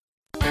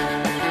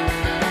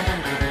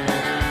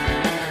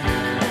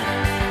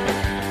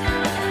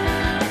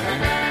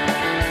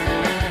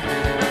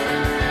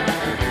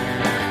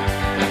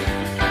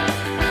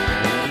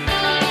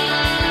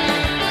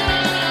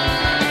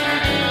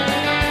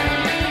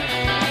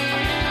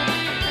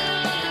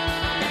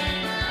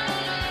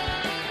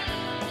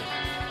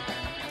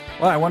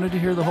Well, I wanted to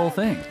hear the whole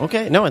thing.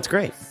 Okay, no, it's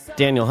great.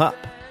 Daniel Hupp.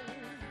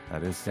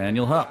 That is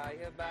Daniel Hupp.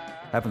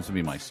 Happens to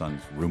be my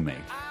son's roommate.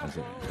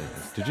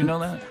 Did you know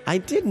that? I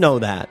did know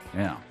that.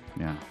 Yeah.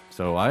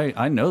 So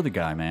I know the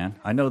guy, man.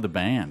 I know the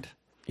band.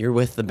 You're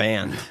with the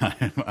band.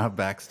 I have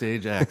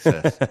backstage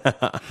access.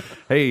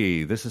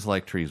 Hey, this is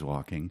Like Trees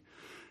Walking.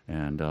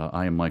 And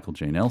I am Michael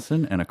J.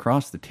 Nelson. And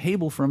across the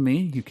table from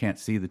me, you can't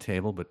see the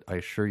table, but I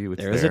assure you it's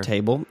there. There is a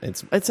table.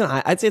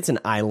 I'd say it's an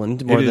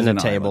island more than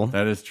a table.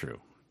 That is true.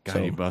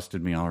 God, you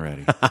busted me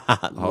already.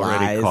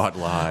 Already caught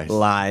lies.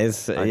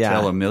 Lies. I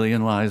tell a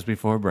million lies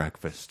before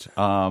breakfast.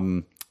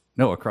 No,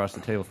 across the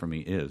table from me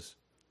is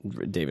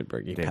David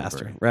Berge,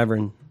 pastor, Berge.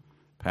 Reverend,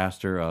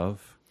 pastor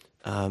of.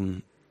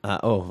 Wow,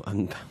 that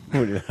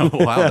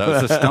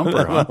was a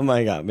stumper, huh? Oh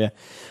my God, yeah.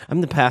 I'm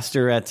the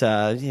pastor at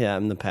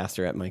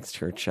Mike's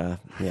church.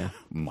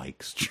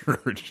 Mike's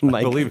church.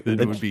 I believe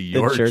it would be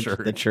your church.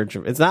 church. The church.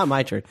 It's not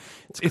my church.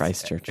 It's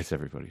Christ's church. It's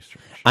everybody's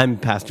church. I'm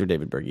Pastor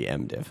David Berge,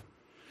 MDiv.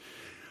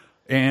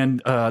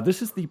 And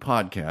this is the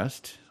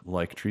podcast,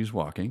 Like Trees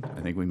Walking.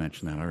 I think we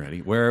mentioned that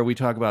already, where we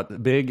talk about the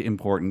big,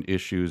 important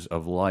issues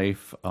of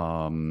life.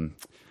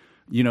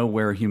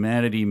 Where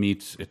humanity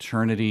meets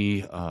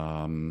eternity.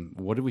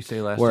 What did we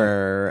say last time?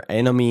 Where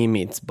enemy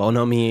meets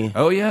bonhomie.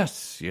 Oh,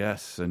 yes,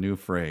 a new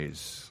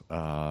phrase.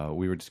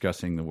 We were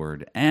discussing the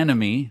word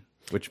enemy,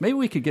 which maybe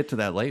we could get to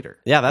that later.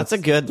 Yeah, that's a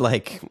good, we'll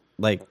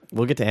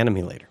get to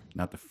enemy later.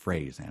 Not the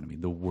phrase enemy,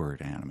 the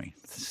word enemy.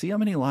 See how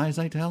many lies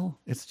I tell?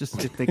 It's just,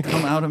 they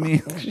come out of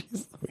me.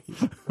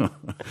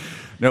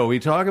 No, we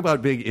talk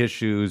about big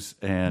issues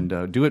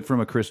and do it from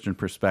a Christian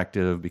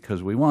perspective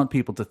because we want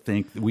people to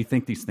think, we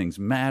think these things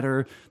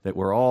matter, that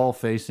we're all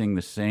facing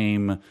the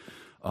same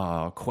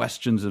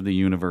questions of the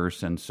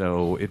universe, and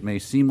so it may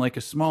seem like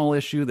a small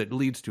issue that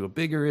leads to a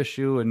bigger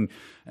issue,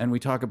 and we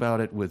talk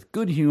about it with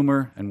good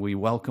humor, and we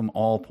welcome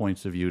all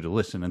points of view to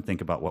listen and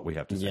think about what we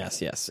have to say.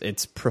 Yes.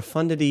 It's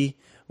profundity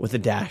with a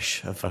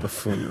dash of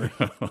buffoonery.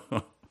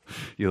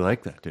 You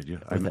like that, did you?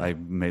 I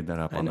made that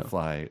up on the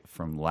fly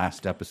from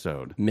last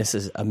episode.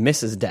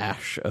 Mrs.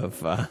 Dash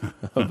of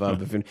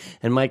buffoonery.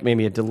 And Mike made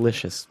me a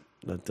delicious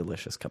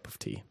cup of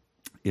tea.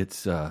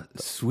 It's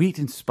sweet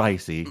and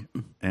spicy,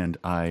 and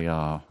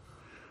I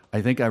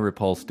think I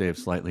repulsed Dave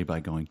slightly by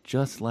going,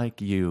 just like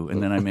you.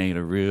 And then I made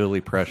a really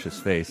precious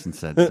face and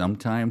said,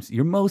 sometimes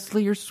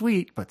you're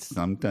sweet, but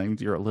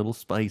sometimes you're a little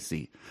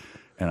spicy.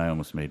 And I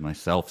almost made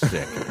myself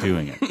sick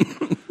doing it.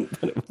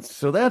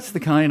 So that's the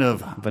kind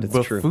of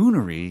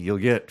buffoonery you'll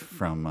get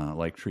from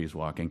Like Trees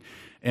Walking.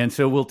 And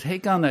so we'll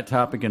take on that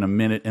topic in a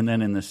minute, and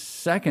then in the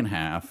second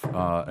half,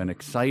 an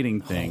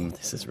exciting thing.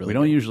 This is really we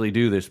don't usually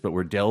do this, but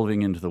we're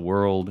delving into the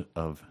world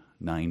of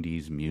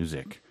 90s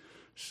music.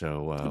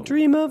 So the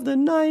dream of the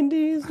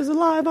 90s is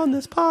alive on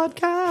this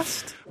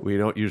podcast. We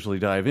don't usually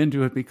dive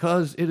into it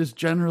because it is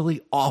generally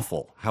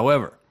awful.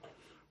 However,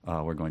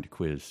 we're going to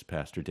quiz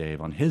Pastor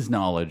Dave on his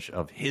knowledge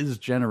of his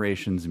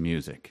generation's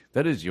music.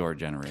 That is your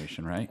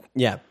generation, right?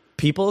 Yeah.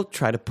 People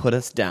try to put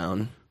us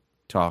down.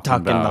 Talking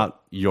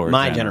about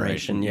my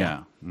generation.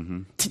 Yeah.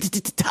 Mm-hmm.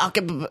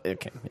 Talking about...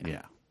 Okay.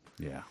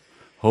 Yeah.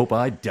 Hope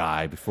I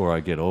die before I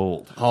get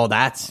old. Oh,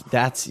 that's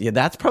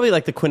probably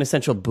like the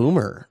quintessential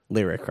boomer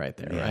lyric right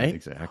there, right?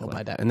 Exactly. Hope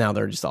I die. And now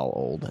they're just all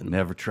old. And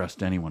never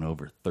trust anyone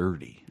over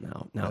 30.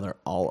 Now they're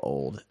all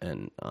old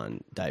and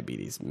on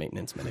diabetes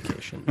maintenance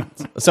medication.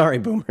 Sorry,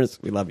 boomers.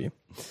 We love you.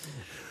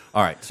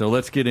 All right, so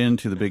let's get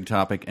into the big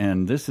topic.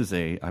 And this is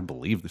I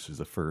believe this is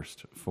the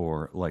first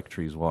for Like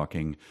Trees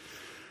Walking.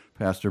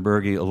 Pastor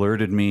Berge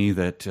alerted me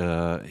that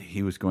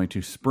he was going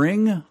to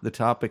spring the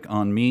topic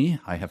on me.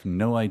 I have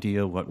no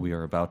idea what we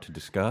are about to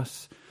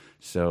discuss,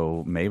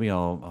 so maybe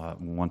I'll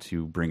once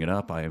you bring it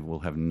up, I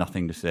will have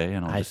nothing to say,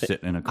 and I'll just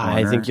sit in a corner.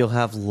 I think you'll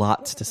have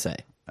lots to say.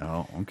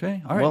 Oh,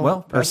 okay. All right,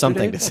 well or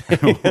something to say.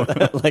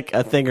 Like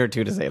a thing or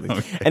two to say.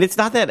 Okay. And it's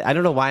not that, I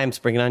don't know why I'm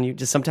springing on you,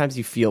 just sometimes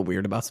you feel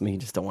weird about something, you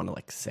just don't want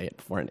to say it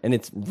beforehand, and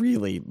it's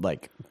really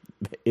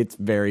it's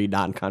very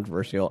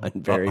non-controversial and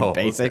very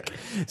basic. Okay.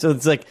 So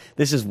it's like,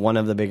 this is one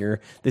of the bigger,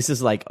 this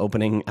is like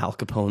opening Al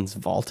Capone's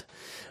vault.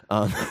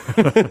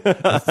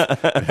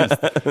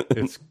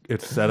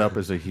 It's set up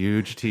as a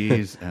huge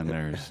tease, and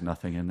there's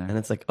nothing in there. And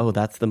it's like, oh,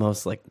 that's the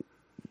most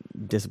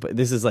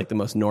this is like the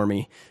most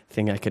normie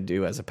thing I could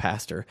do as a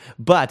pastor.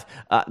 But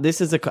this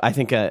is, I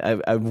think,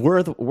 a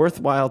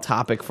worthwhile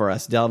topic for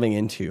us delving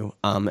into.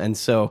 And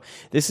so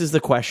this is the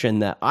question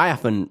that I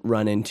often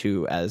run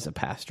into as a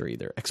pastor,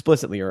 either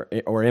explicitly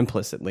or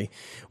implicitly,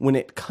 when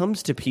it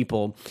comes to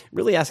people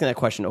really asking that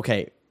question,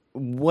 okay,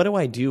 what do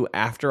I do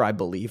after I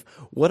believe?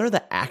 What are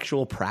the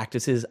actual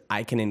practices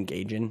I can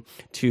engage in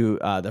to,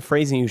 the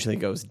phrasing usually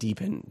goes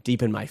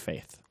deepen my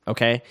faith,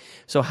 okay?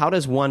 So how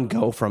does one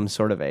go from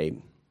sort of a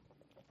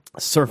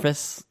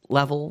surface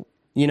level,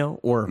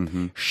 or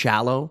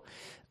shallow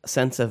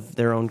sense of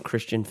their own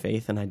Christian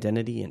faith and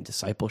identity and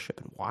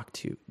discipleship and walk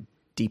to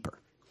deeper?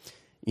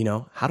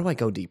 How do I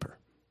go deeper?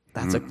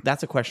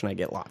 That's a question I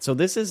get lots. So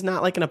this is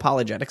not like an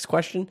apologetics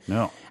question,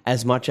 no,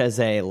 as much as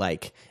a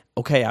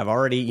okay, I've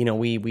already,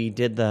 we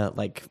did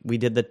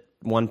the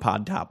one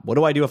pod top. What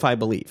do I do if I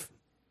believe?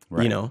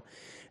 Right. You know?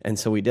 And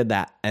so we did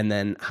that. And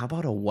then how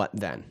about a what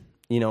then?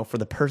 You know, for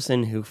the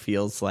person who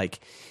feels like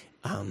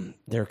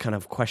they're kind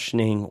of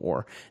questioning,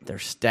 or they're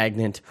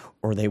stagnant,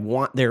 or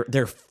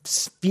they're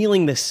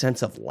feeling this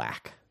sense of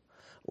lack.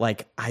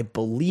 Like, I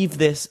believe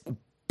this,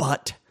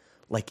 but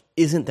like,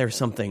 isn't there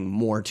something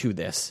more to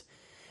this?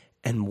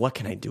 And what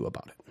can I do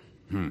about it?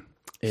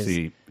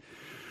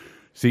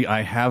 See,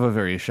 I have a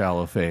very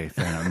shallow faith,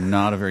 and I'm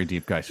not a very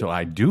deep guy, so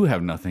I do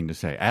have nothing to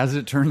say, as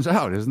it turns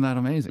out. Isn't that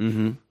amazing?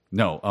 Mm-hmm.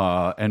 No,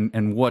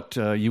 and what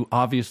you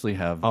obviously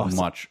have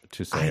much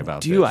to say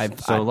about do.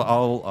 this.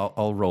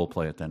 I'll role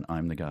play it then.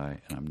 I'm the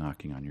guy, and I'm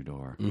knocking on your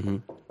door. Mm-hmm.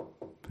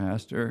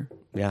 Pastor,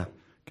 Yeah.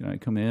 can I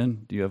come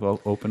in? Do you have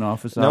open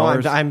office No,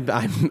 hours? I'm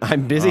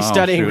busy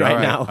studying shoot. right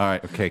All now. All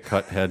right, okay,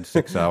 cut head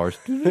 6 hours.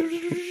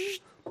 Is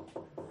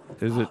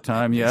it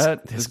time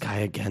yet? This guy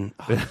again.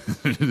 Oh.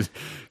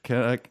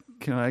 Can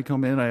I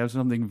come in? I have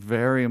something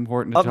very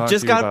important to talk to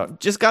you about.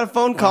 Just got a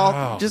phone call.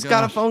 Oh,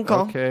 got a phone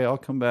call. Okay, I'll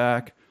come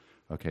back.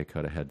 Okay,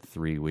 cut ahead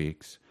 3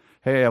 weeks.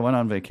 Hey, I went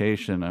on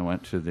vacation. I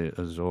went to the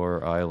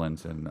Azore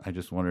Islands, and I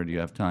just wondered, do you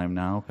have time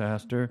now,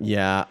 Pastor?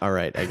 Yeah, all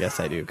right. I guess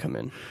I do come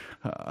in.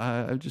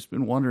 I've just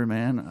been wondering,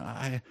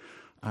 man.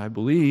 I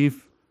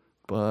believe,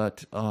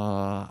 but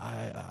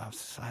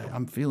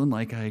I'm feeling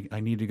like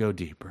I need to go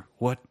deeper.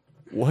 What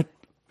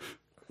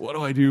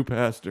do I do,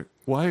 Pastor?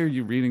 Why are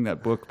you reading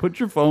that book? Put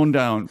your phone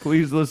down.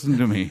 Please listen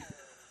to me.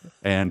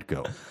 And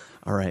go.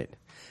 All right.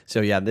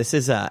 So yeah, this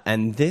is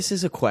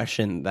a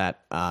question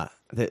that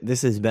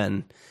this has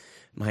been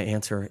my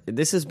answer.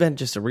 This has been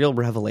just a real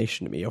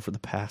revelation to me over the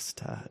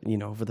past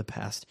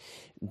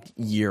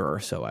year or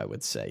so, I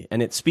would say.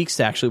 And it speaks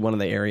to actually one of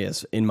the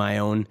areas in my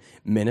own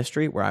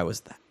ministry where I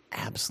was the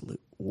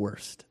absolute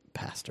worst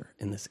pastor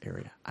in this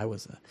area. I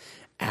was an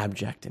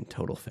abject and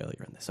total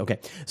failure in this. Okay.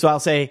 So I'll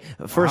say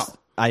first, wow.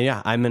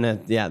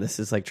 This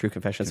is like true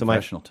confession.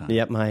 Confessional time.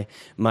 Yep.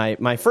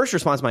 My first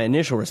response, my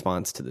initial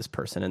response to this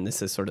person, and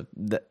this is sort of,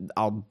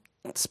 I'll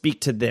speak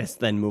to this,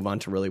 then move on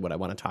to really what I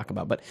want to talk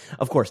about. But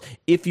of course,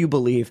 if you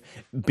believe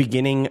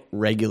beginning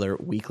regular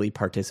weekly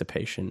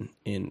participation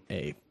in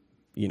a,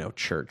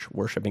 church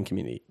worshiping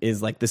community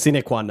is like the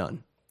sine qua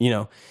non,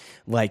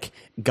 like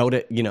go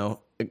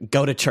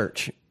to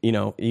church,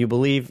 you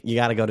believe you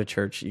got to go to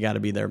church. You got to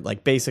be there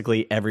like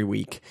basically every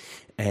week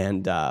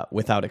and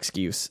without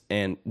excuse.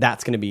 And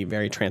that's going to be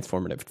very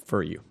transformative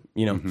for you.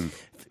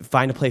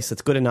 Find a place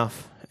that's good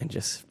enough and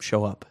just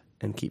show up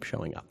and keep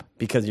showing up,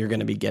 because you're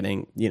going to be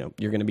getting,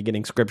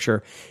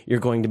 scripture. You're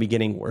going to be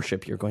getting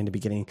worship. You're going to be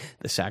getting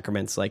the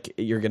sacraments. Like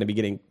you're going to be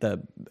getting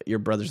your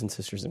brothers and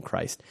sisters in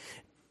Christ,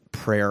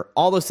 prayer,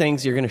 all those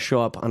things. You're going to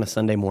show up on a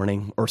Sunday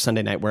morning or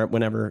Sunday night,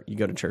 whenever you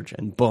go to church,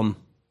 and boom.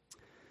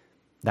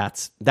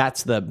 That's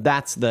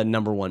the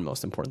number one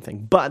most important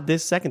thing. But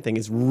this second thing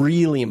is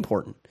really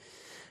important.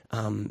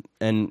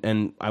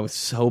 And I was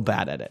so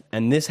bad at it.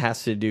 And this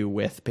has to do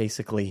with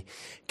basically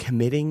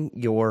committing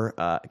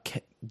your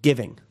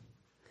giving.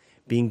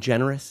 Being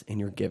generous in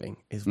your giving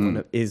is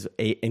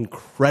a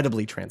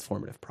incredibly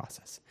transformative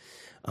process.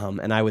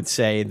 And I would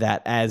say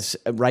that as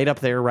right up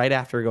there, right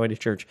after going to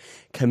church,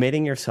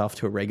 committing yourself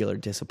to a regular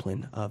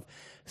discipline of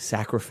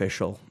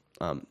sacrificial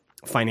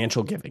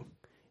financial giving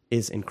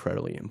is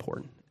incredibly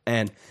important.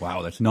 And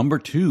wow, that's number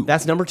 2.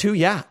 That's number 2.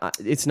 Yeah,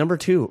 it's number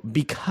 2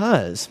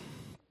 because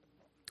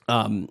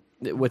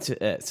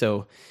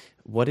so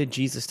what did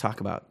Jesus talk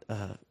about?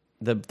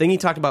 The thing he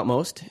talked about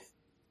most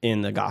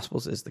in the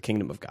Gospels is the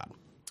kingdom of God.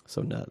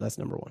 So that's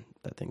number 1,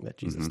 that thing that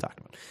Jesus talked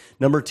about.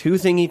 Number 2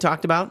 thing he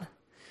talked about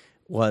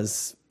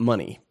was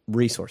money,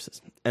 resources.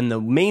 And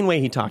the main way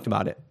he talked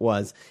about it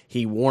was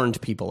he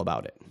warned people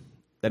about it,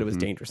 that it was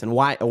dangerous. And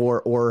why,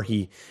 or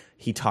he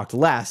talked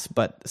less,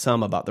 but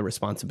some about the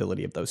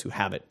responsibility of those who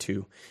have it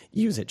to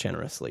use it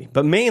generously.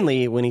 But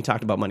mainly when he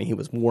talked about money, he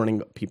was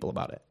warning people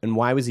about it. And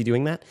why was he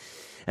doing that?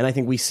 And I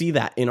think we see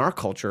that in our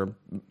culture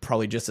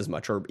probably just as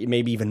much, or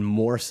maybe even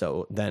more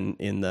so than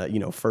in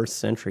the first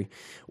century,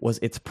 was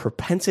its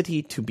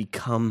propensity to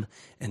become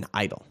an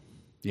idol.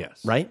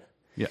 Yes. Right?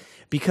 Yeah.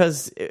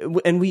 Because,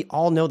 and we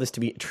all know this to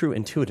be true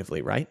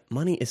intuitively, right?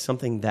 Money is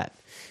something that,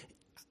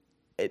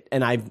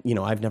 and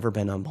I've never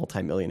been a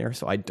multimillionaire,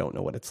 so I don't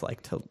know what it's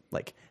like to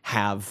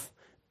have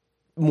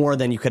more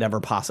than you could ever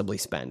possibly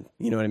spend.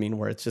 You know what I mean?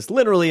 Where it's just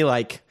literally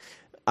like,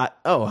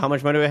 how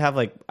much money do I have?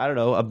 Like, I don't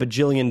know, $1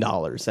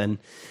 bajillion, and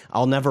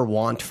I'll never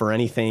want for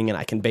anything, and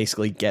I can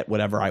basically get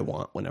whatever I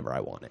want whenever I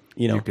want it.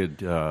 You could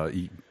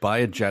buy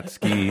a jet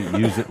ski,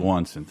 use it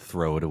once, and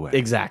throw it away.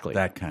 Exactly.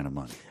 That kind of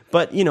money.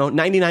 But,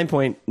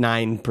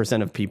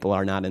 99.9% of people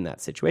are not in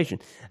that situation.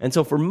 And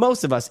so for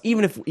most of us,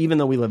 even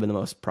though we live in the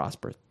most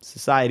prosperous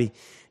society,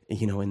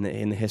 in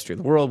the history of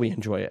the world, we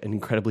enjoy an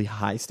incredibly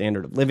high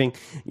standard of living.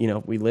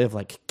 We live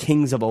like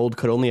kings of old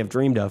could only have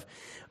dreamed of.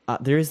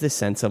 There is this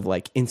sense of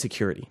like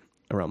insecurity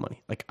around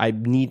money. Like, I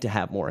need to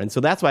have more. And so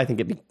that's why I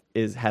think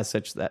it has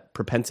such that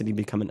propensity to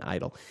become an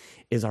idol,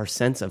 is our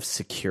sense of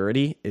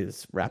security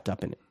is wrapped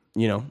up in it.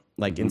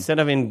 Instead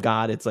of in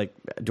God, it's like,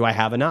 do I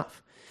have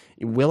enough?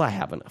 Will I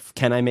have enough?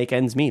 Can I make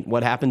ends meet?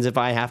 What happens if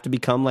I have to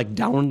become like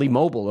downwardly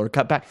mobile or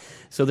cut back?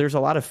 So there's a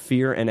lot of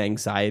fear and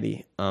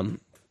anxiety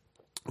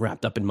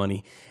wrapped up in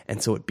money.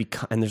 And so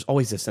and there's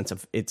always this sense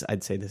of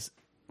I'd say this,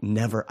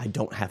 I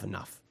don't have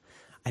enough.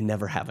 I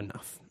never have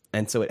enough.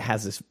 And so it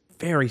has this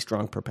very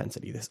strong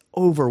propensity, this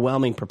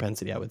overwhelming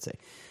propensity, I would say,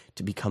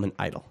 to become an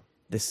idol.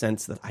 This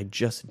sense that I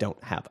just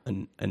don't have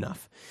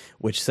enough,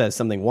 which says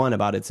something, one,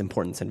 about its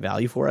importance and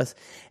value for us,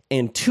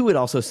 and two, it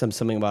also says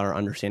something about our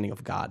understanding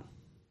of God,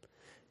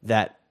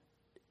 that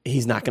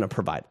he's not going to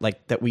provide,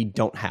 like that we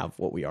don't have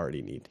what we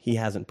already need. He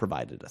hasn't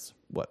provided us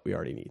what we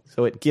already need.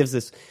 So it gives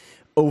this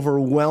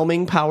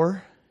overwhelming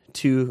power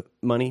to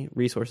money,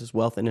 resources,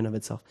 wealth in and of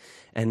itself,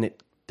 and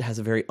it has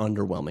a very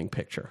underwhelming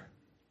picture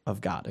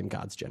of God and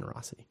God's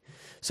generosity.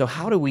 So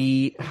how do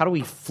we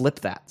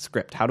flip that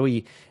script? How do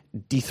we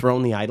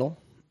dethrone the idol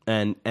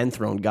and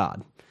enthrone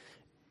God?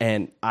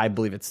 And I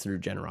believe it's through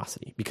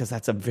generosity, because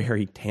that's a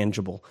very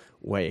tangible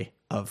way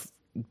of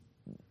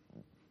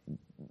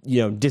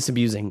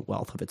disabusing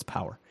wealth of its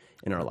power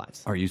in our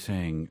lives. Are you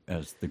saying,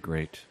 as the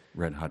great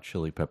Red Hot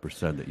Chili Peppers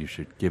said, that you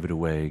should give it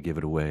away, give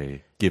it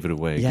away, give it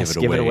away, yes,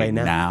 give it away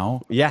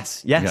now?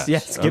 Yes.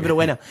 Okay. Give it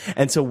away now.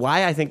 And so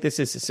why I think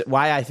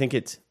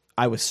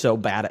I was so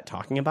bad at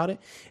talking about it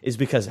is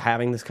because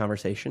having this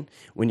conversation,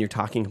 when you're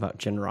talking about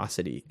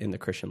generosity in the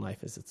Christian life,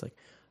 it's like,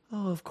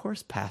 oh, of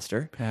course,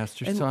 Pastor.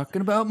 Pastor's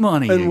talking about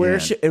money and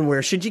again.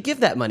 Where should you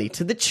give that money?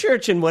 To the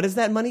church. And what does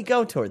that money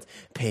go towards?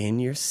 Paying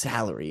your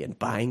salary and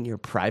buying your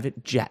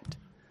private jet.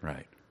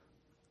 Right.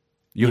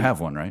 You have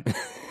one, right?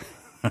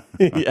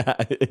 Yeah,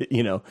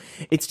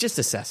 it's just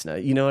a Cessna.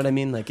 You know what I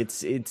mean? Like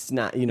it's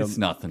not, It's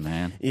nothing,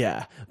 man.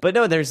 Yeah, but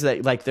no, there's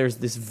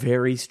this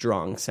very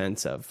strong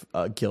sense of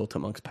guilt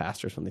amongst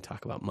pastors when they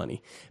talk about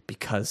money,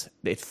 because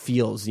it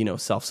feels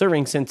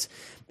self-serving. Since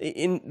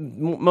in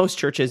most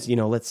churches,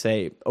 let's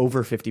say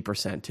over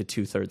 50% to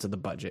 2/3 of the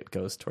budget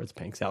goes towards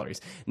paying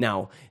salaries.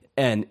 Now,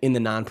 and in the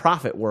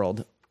nonprofit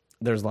world,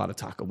 there's a lot of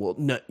talk of, well,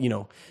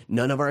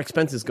 none of our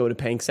expenses go to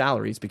paying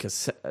salaries,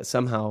 because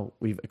somehow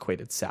we've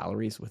equated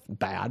salaries with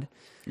bad,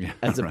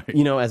 as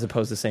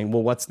opposed to saying,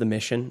 well, what's the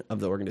mission of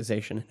the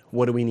organization?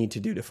 What do we need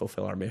to do to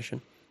fulfill our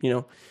mission?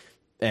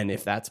 And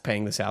if that's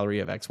paying the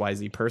salary of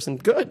XYZ person,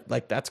 good.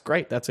 Like, that's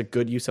great. That's a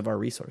good use of our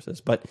resources.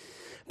 But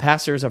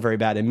pastors are very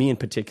bad, and me in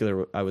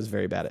particular, I was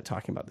very bad at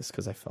talking about this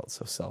because I felt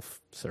so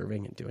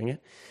self-serving in doing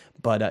it.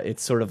 But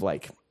it's sort of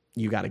like,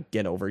 you got to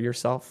get over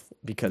yourself,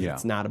 because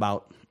it's not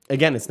about...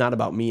 Again, it's not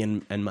about me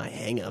and my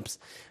hangups.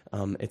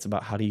 It's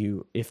about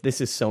if this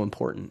is so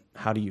important,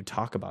 how do you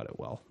talk about it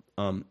well,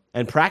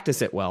 and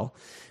practice it well,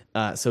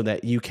 so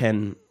that you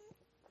can,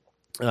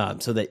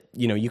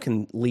 you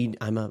can lead.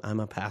 I'm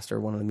a pastor.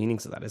 One of the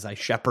meanings of that is I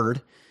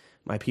shepherd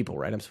my people.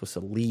 Right, I'm supposed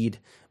to lead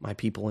my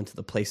people into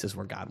the places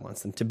where God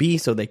wants them to be,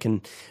 so they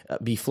can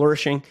be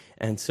flourishing.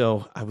 And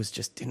so I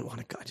didn't want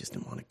to go. I just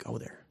didn't want to go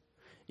there.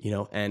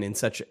 And in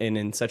such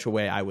a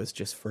way, I was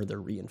just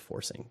further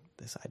reinforcing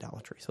this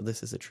idolatry. So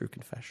this is a true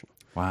confession.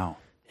 Wow.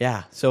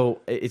 Yeah.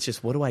 So it's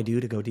just, what do I do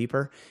to go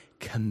deeper?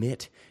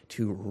 Commit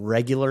to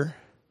regular,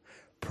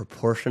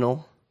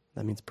 proportional.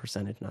 That means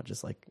percentage, not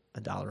just like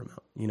a dollar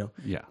amount.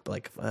 Yeah. But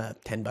like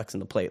 $10 in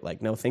the plate.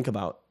 Like, no, think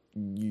about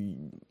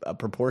a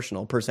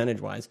proportional,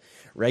 percentage-wise,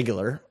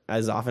 regular,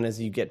 as often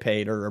as you get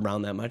paid or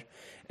around that much,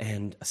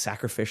 and a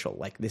sacrificial.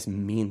 Like, this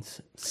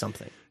means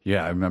something.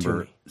 Yeah, I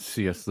remember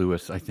C.S.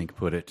 Lewis, I think,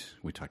 put it.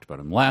 We talked about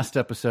him last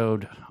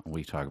episode.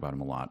 We talk about him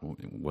a lot.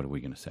 What are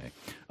we going to say?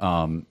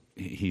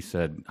 He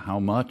said, how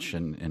much?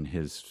 And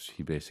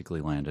he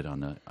basically landed on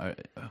the,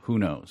 who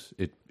knows?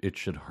 It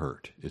should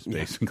hurt, is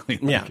basically.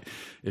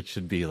 It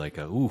should be like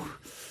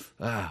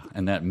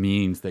and that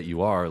means that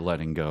you are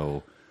letting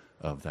go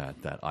of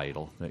that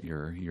idol, that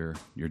you're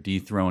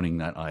dethroning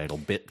that idol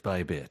bit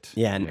by bit.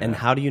 Yeah, and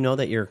how do you know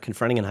that you're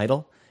confronting an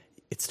idol?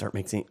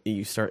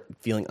 You start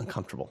feeling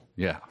uncomfortable.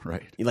 Yeah,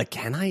 right. You're like,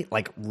 can I?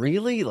 Like,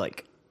 really?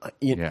 Like,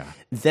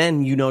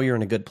 then you're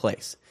in a good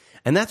place.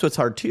 And that's what's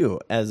hard too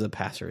as a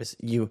pastor is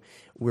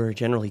we're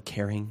generally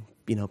caring,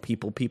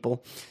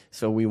 people.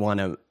 So we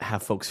want to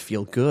have folks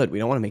feel good. We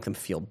don't want to make them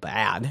feel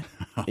bad,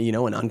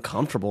 and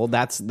uncomfortable.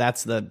 That's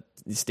the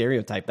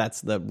stereotype.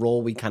 That's the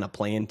role we kind of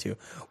play into.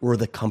 We're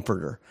the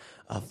comforter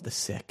of the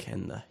sick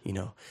and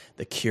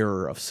the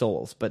curer of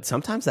souls. But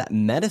sometimes that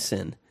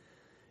medicine,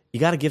 you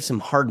got to give some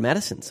hard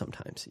medicine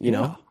sometimes,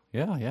 know?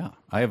 Yeah.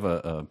 I have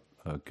a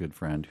good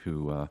friend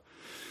who,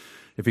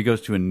 if he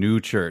goes to a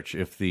new church,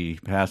 if the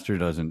pastor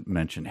doesn't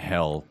mention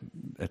hell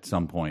at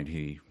some point,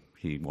 he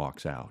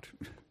walks out.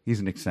 He's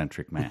an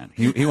eccentric man.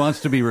 He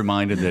wants to be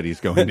reminded that he's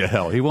going to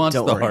hell. He wants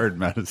hard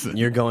medicine.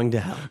 You're going to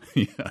hell.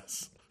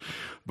 Yes.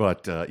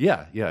 But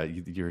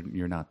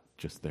you're not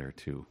just there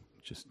to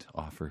just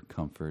offer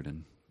comfort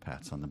and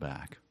pats on the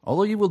back.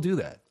 Although you will do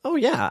that. Oh,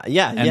 yeah.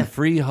 And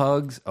free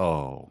hugs.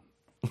 Oh,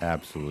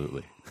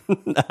 absolutely.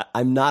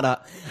 I'm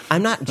not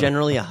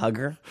generally a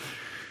hugger.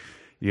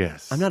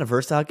 Yes. I'm not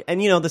averse to hug.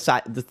 And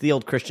the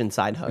old Christian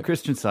side hug. The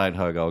Christian side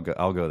hug, I'll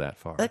go that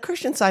far. That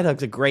Christian side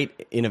hug's a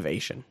great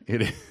innovation.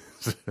 It is.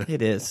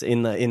 It is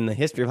in the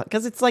history of,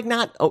 because it's like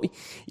not,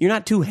 you're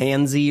not too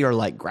handsy or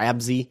like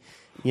grabsy,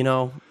 you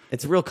know.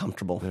 It's real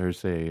comfortable.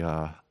 There's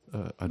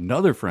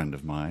another friend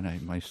of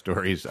mine. My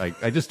stories.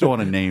 I just don't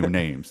want to name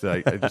names.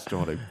 I just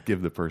don't want to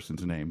give the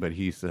person's name. But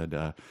he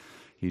said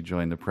he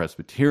joined the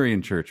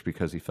Presbyterian Church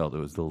because he felt it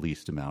was the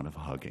least amount of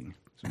hugging,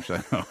 which I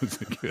thought was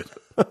good.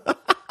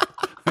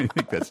 I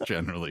think that's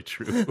generally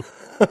true.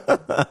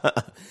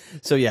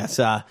 So yes,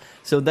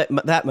 so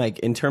that Mike,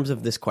 in terms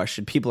of this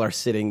question, people are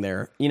sitting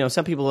there. You know,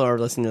 some people are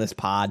listening to this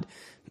pod,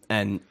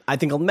 and I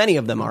think many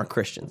of them are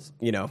Christians.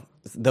 You know,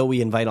 though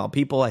we invite all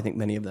people, I think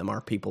many of them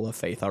are people of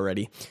faith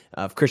already,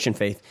 of Christian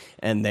faith,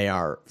 and they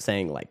are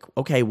saying like,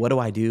 okay, what do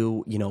I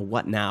do? You know,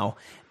 what now?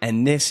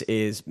 And this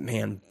is,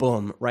 man,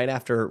 boom, right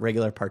after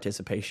regular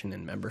participation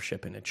and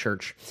membership in a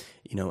church,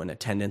 you know, and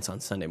attendance on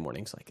Sunday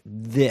mornings, like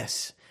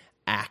this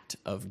act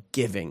of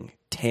giving,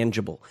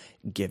 tangible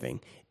giving,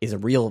 is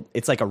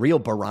it's like a real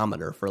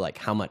barometer for like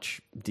how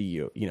much do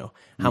you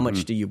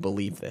much do you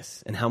believe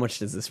this, and how much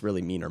does this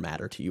really mean or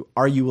matter to you?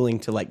 Are you willing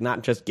to like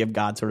not just give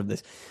God sort of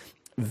this,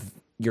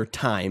 your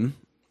time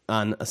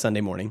on a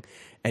Sunday morning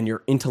and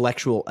your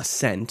intellectual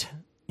assent,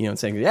 you know, and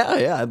saying,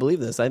 yeah, I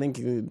believe this, I think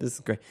this is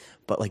great,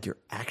 but like your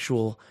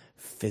actual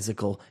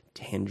physical,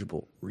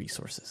 tangible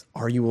resources.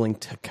 Are you willing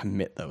to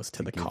commit those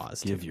to the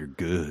cause? Give your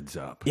goods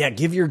up. Yeah,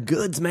 give your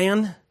goods,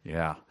 man.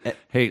 Yeah.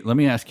 Hey, let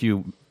me ask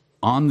you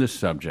on this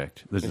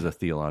subject. This is a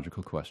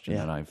theological question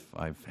that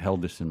I've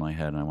held this in my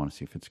head, and I want to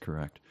see if it's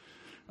correct.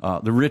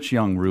 The rich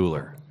young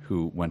ruler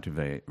who went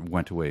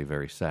away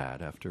very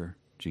sad after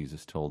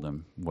Jesus told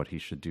him what he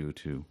should do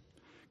to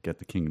get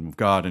the kingdom of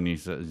God, and he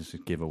says,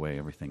 "Give away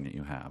everything that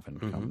you have and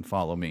come and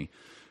follow me."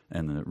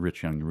 And the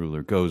rich young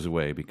ruler goes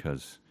away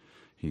because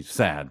he's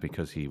sad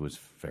because he was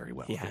very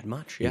wealthy. He had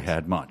much. Yes. He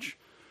had much.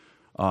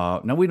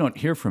 Now we don't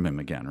hear from him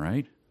again,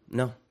 right?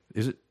 No.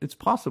 It's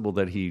possible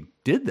that he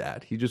did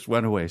that. He just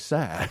went away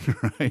sad,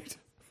 right?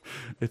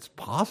 It's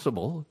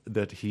possible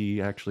that he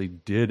actually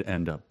did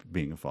end up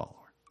being a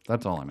follower.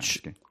 That's all I'm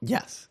asking.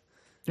 Yes.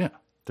 Yeah.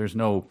 There's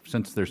no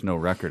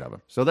record of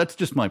it. So that's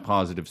just my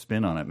positive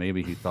spin on it.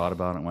 Maybe he thought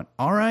about it and went,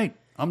 all right,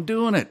 I'm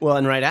doing it. Well,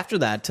 and right after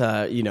that,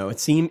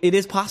 it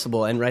is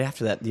possible. And right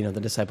after that, you know,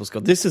 the disciples go,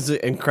 "This is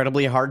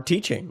incredibly hard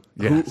teaching.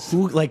 Yes.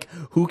 Who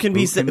can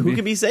be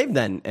saved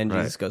then?" And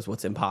Right. Jesus goes,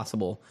 "What's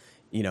impossible?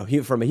 You know,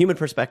 from a human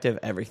perspective,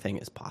 everything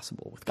is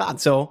possible with God."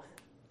 So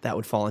that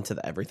would fall into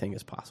the everything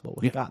is possible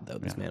with God. Though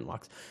this man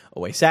walks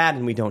away sad,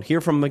 and we don't hear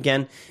from him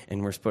again,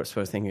 and we're supposed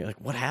to think like,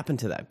 what happened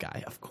to that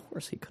guy? Of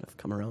course, he could have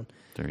come around.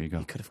 There you go.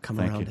 He could have come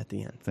around at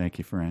the end. Thank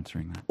you for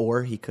answering that.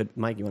 Or he could,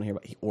 Mike, you want to hear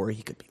about? Or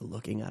he could be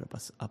looking up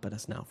at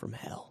us now from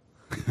hell.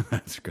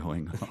 That's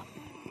going on.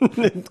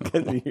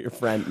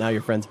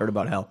 Your friends heard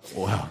about hell.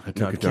 Wow, that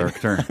took a dark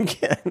turn.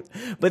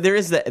 But there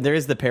is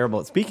the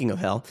parable. Speaking of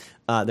hell,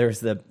 there's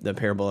the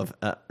parable of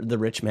the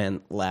rich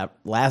man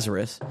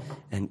Lazarus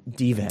and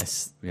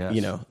Dives. Yes.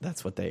 You know,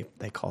 that's what they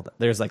called it.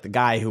 There's like the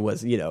guy who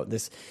was, you know,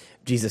 this.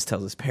 Jesus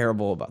tells this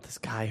parable about this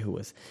guy who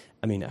was,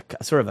 I mean,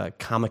 a sort of a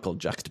comical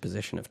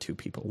juxtaposition of two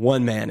people.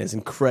 One man is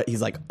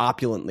he's like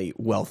opulently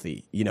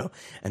wealthy, you know,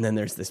 and then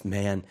there's this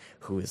man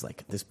who is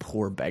like this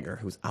poor beggar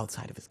who's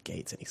outside of his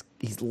gates, and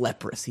he's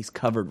leprous. He's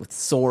covered with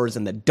sores,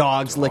 and the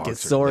dogs lick his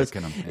sores.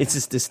 It's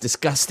just this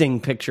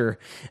disgusting picture.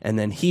 And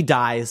then he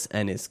dies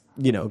and is,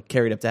 you know,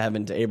 carried up to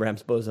heaven to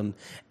Abraham's bosom,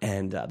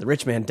 and the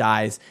rich man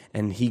dies,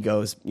 and he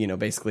goes, you know,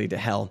 basically to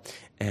hell.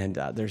 And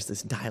there's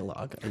this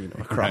dialogue, you know,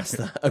 across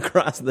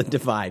the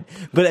divide.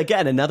 But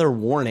again, another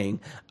warning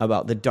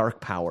about the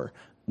dark power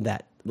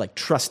that, like,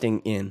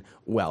 trusting in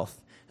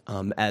wealth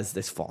as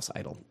this false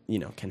idol, you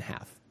know, can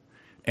have.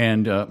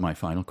 And my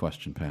final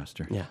question,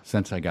 Pastor. Yeah.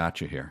 Since I got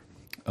you here,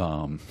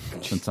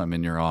 since I'm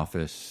in your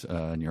office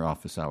and your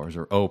office hours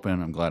are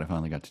open, I'm glad I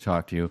finally got to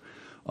talk to you.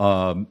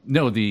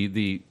 No,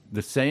 the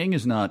saying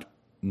is not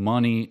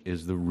money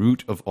is the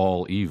root of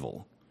all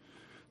evil.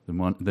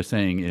 The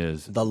saying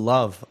is The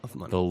love of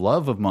money. the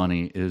love of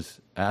money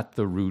is at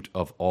the root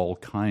of all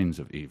kinds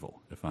of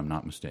evil, if I'm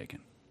not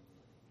mistaken.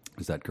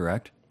 Is that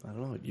correct? I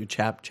don't know. You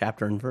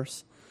chapter and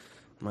verse,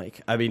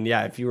 Mike. I mean,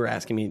 yeah. If you were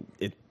asking me,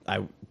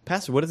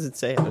 Pastor, what does it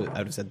say? I would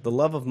have said the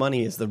love of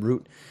money is the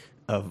root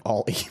of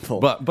all evil.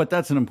 But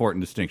that's an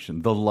important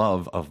distinction. The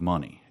love of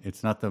money.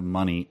 It's not the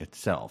money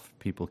itself.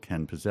 People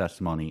can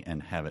possess money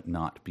and have it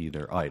not be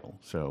their idol.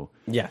 So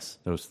yes,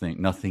 those things.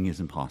 Nothing is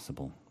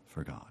impossible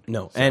for God.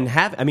 no, so. And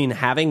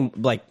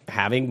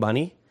having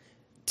money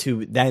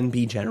to then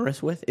be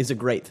generous with is a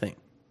great thing.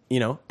 You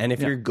know, and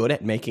if you're good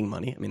at making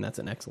money, I mean, that's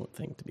an excellent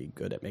thing to be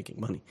good at making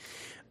money,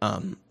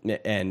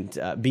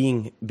 and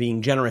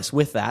being generous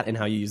with that and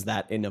how you use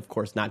that, and of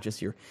course, not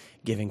just your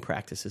giving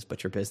practices,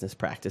 but your business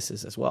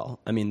practices as well.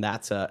 I mean,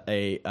 that's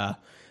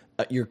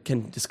you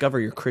can discover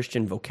your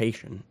Christian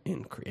vocation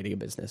in creating a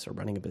business or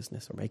running a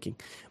business or making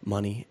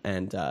money,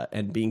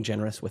 and being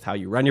generous with how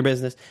you run your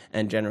business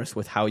and generous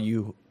with how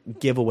you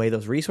give away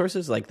those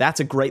resources. Like,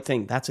 that's a great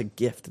thing. That's a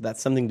gift. That's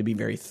something to be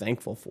very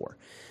thankful for.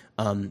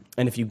 And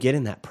if you get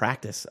in that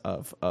practice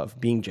of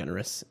being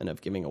generous and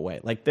of giving away,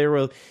 like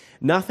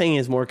nothing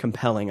is more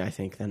compelling, I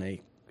think,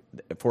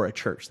 for a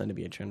church than to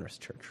be a generous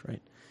church,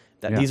 right?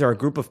 That these are a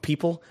group of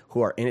people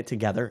who are in it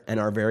together and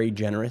are very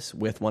generous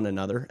with one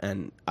another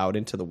and out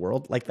into the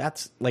world.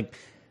 That's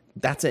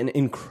an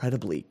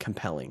incredibly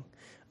compelling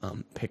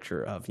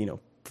picture of,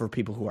 for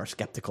people who are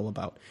skeptical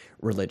about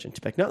religion.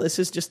 To be like, no, this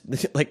is just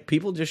like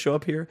people just show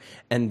up here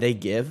and they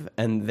give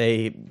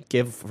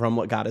from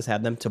what God has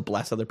had them to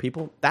bless other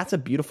people. That's a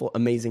beautiful,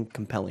 amazing,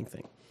 compelling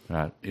thing.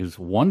 That is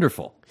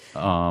wonderful.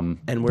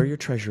 And where your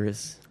treasure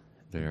is,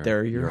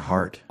 there your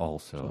heart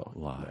also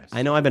lies.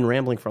 I know I've been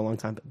rambling for a long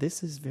time, but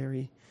this is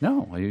very...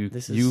 No,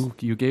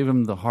 you gave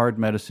him the hard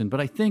medicine, but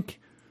I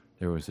think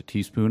there was a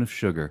teaspoon of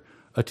sugar,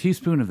 a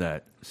teaspoon of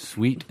that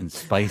sweet and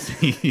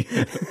spicy.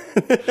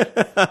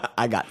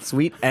 I got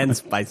sweet and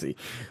spicy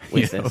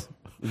with this.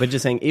 But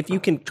just saying, if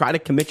you can try to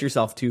commit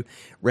yourself to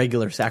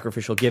regular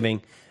sacrificial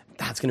giving,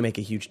 that's going to make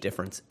a huge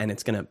difference. And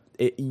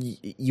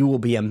you will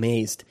be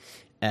amazed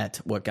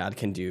at what God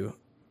can do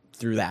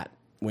through that.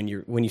 When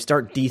you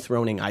start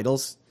dethroning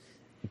idols,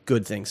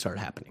 good things start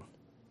happening.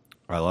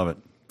 I love it.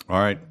 All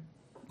right,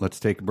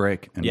 let's take a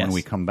break, and when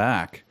we come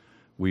back,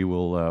 we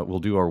will we'll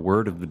do our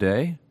word of the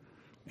day,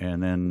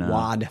 and then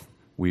WAD.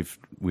 We've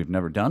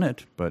never done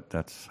it, but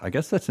I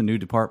guess that's a new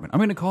department. I'm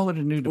going to call it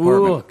a new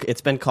department. Ooh, it's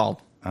been called.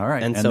 All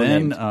right, and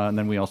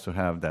then we also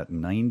have that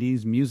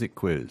 90s music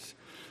quiz.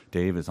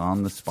 Dave is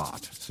on the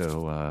spot,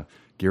 so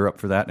gear up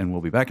for that, and we'll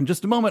be back in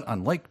just a moment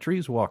on Like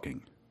Trees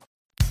Walking.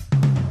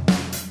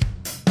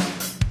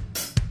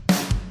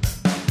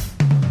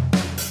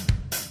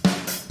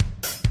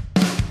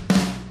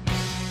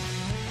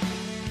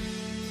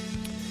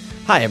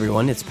 Hi,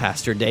 everyone. It's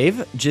Pastor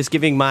Dave, just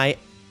giving my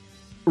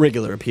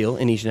regular appeal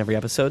in each and every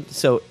episode.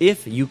 So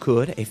if you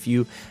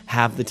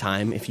have the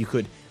time, if you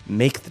could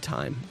make the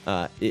time,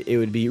 it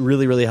would be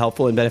really, really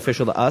helpful and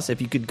beneficial to us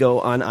if you could go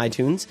on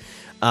iTunes,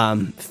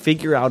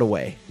 figure out a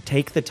way.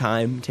 Take the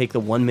time, take the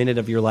 1 minute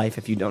of your life,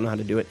 if you don't know how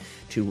to do it,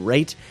 to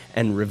rate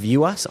and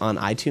review us on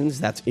iTunes.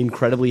 That's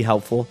incredibly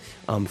helpful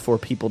for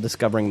people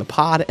discovering the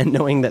pod and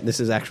knowing that this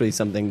is actually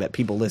something that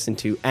people listen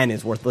to and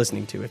is worth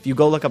listening to. If you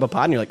go look up a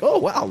pod and you're like, oh,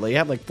 wow, they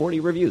have like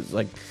 40 reviews.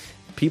 Like,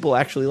 people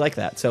actually like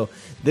that. So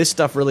this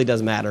stuff really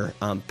does matter.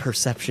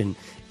 Perception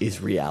is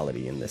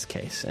reality in this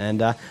case.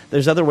 And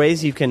there's other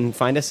ways you can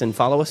find us and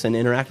follow us and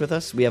interact with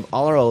us. We have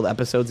all our old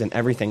episodes and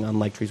everything on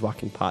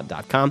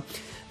LikeTreesWalkingPod.com.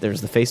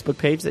 There's the Facebook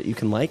page that you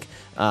can like.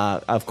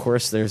 Of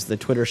course, there's the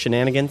Twitter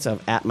shenanigans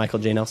of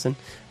 @MichaelJ.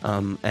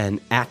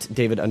 And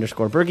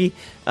 @David_Berge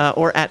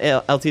or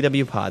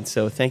 @LTWPod.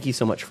 So thank you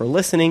so much for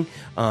listening,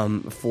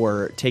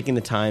 for taking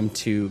the time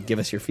to give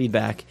us your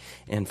feedback,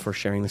 and for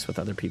sharing this with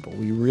other people.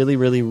 We really,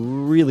 really,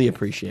 really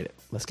appreciate it.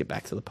 Let's get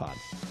back to the pod.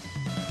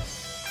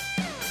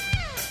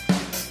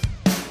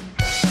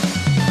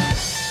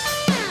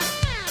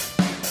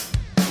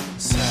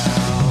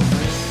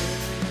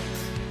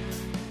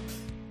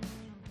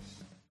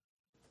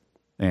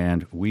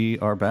 And we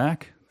are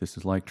back. This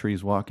is Like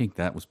Trees Walking.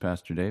 That was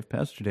Pastor Dave.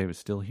 Pastor Dave is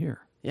still here.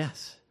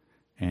 Yes.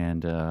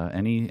 And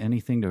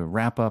anything to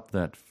wrap up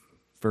that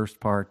first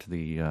part,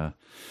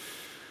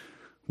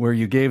 where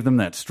you gave them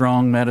that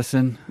strong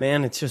medicine?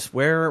 Man, it's just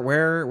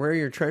where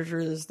your treasure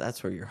is,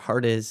 that's where your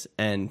heart is.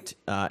 And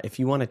if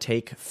you want to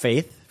take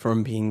faith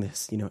from being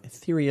this,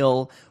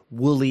 ethereal,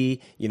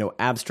 woolly,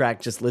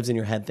 abstract, just lives in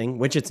your head thing,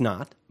 which it's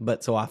not,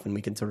 but so often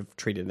we can sort of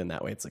treat it in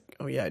that way. It's like,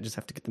 oh yeah, I just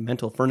have to get the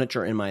mental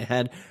furniture in my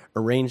head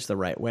arranged the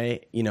right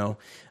way. No.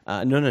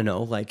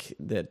 Like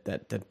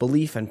that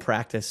belief and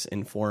practice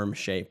inform,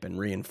 shape, and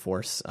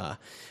reinforce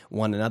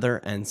one another.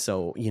 And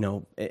so,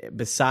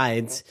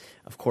 besides,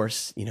 of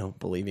course,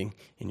 believing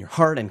in your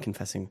heart and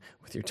confessing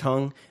with your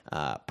tongue,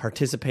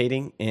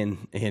 participating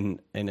in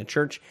a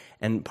church,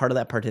 and part of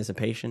that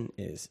participation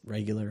is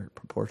regular,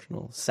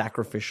 proportional,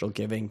 sacrificial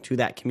giving to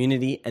that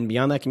community and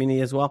beyond that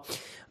community as well.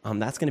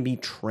 That's going to be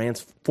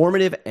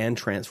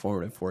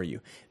transformative for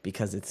you,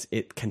 because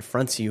it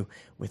confronts you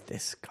with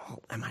this,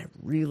 am I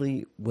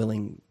really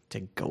willing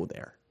to go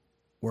there,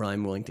 where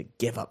I'm willing to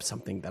give up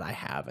something that I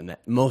have and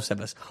that most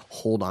of us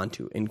hold on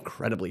to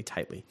incredibly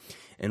tightly.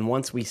 And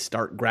once we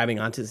stop grabbing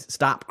onto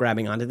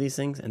these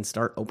things and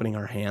start opening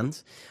our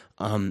hands,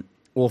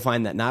 we'll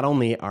find that not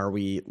only are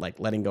we like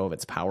letting go of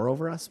its power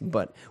over us,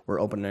 but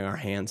we're opening our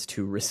hands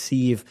to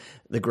receive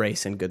the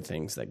grace and good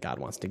things that God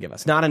wants to give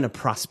us. Not in a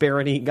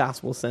prosperity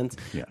gospel sense,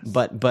 yes,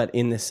 but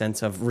in the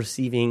sense of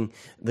receiving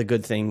the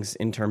good things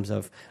in terms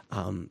of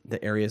the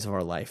areas of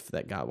our life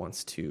that God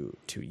wants to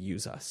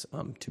use us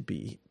to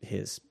be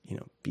His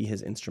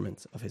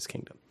instruments of His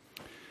kingdom.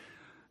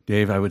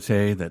 Dave, I would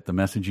say that the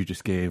message you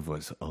just gave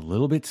was a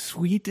little bit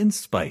sweet and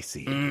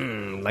spicy.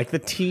 Like the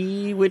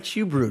tea which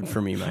you brewed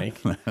for me,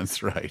 Mike.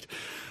 That's right.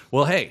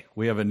 Well, hey,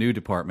 we have a new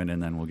department,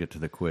 and then we'll get to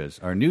the quiz.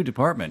 Our new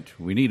department,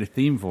 we need a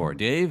theme for.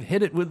 Dave,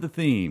 hit it with the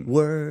theme.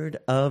 Word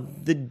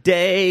of the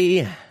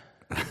day.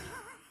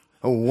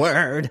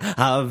 Word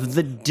of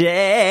the day.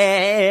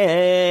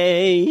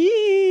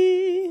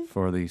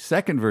 For the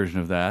second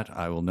version of that,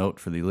 I will note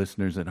for the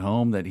listeners at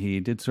home that he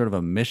did sort of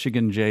a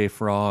Michigan J.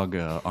 Frog,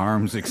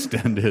 arms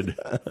extended,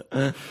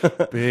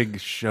 big,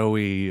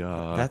 showy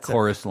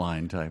chorus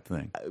line type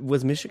thing.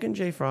 Was Michigan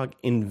J. Frog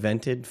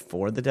invented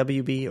for the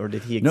WB, or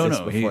did he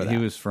exist before that? He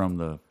was from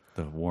the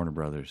Warner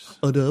Brothers.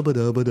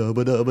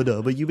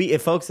 WB.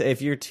 If folks,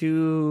 if you're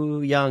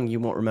too young, you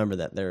won't remember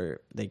that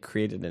they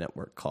created a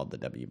network called the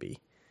WB.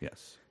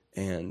 Yes.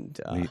 And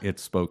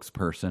its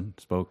spokesperson,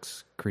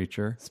 spokes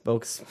creature,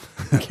 spokes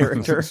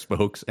character,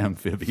 spokes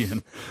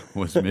amphibian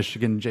was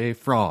Michigan J.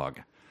 Frog,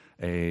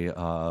 a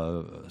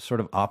sort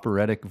of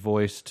operatic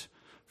voiced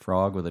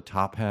frog with a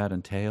top hat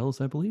and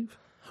tails, I believe.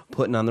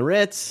 Putting on the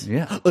Ritz.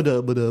 Yeah.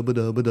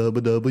 WB.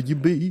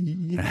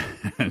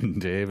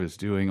 And Dave is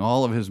doing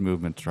all of his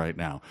movements right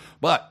now.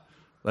 But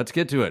let's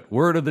get to it.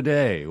 Word of the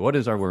day. What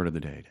is our word of the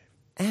day,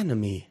 Dave?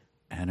 Enemy.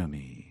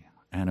 Enemy.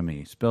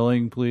 Enemy.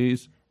 Spelling,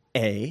 please.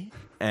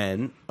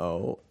 ANOMIE.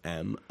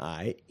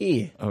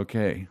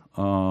 Okay.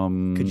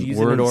 Could you use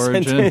word it in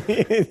origin?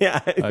 yeah.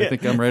 I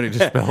think I'm ready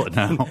to spell it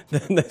now.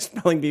 The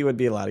spelling bee would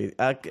be a lot easier.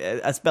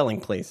 A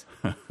spelling, please.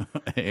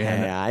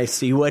 Hey, I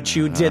see what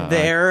you did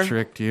there. I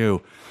tricked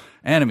you.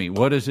 Enemy,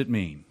 what does it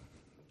mean?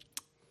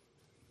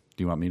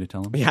 Do you want me to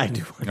tell him? Yeah, I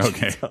do.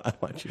 Okay. I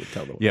want you to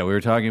tell them. Yeah, we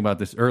were talking about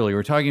this earlier. We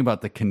were talking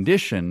about the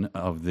condition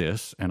of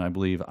this, and I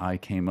believe I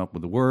came up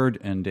with the word,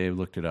 and Dave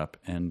looked it up,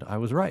 and I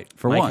was right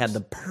for Mike once. had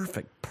the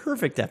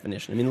perfect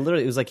definition. I mean,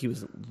 literally, it was like he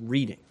was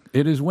reading.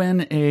 It is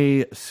when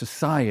a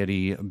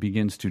society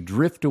begins to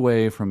drift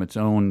away from its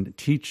own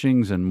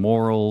teachings and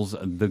morals,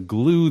 the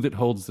glue that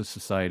holds the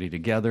society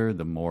together,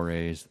 the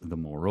mores, the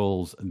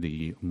morals,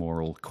 the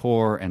moral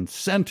core and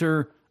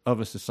center of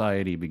a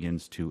society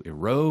begins to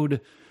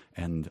erode,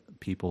 and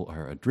people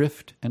are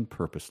adrift and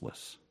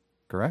purposeless.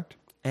 Correct?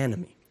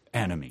 Enemy.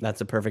 That's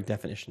a perfect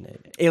definition.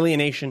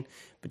 Alienation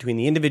between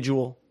the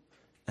individual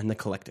and the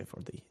collective,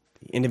 or the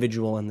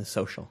individual and the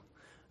social.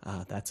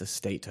 That's a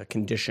state, a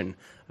condition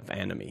of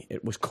enemy.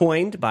 It was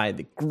coined by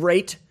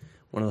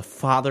one of the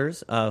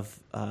fathers of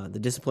the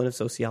discipline of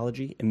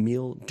sociology,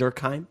 Emile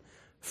Durkheim,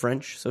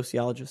 French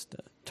sociologist,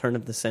 turn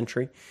of the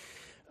century,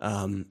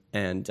 and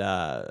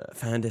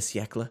fin de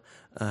siècle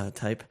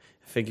type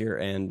figure.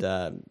 And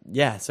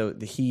so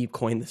he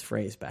coined this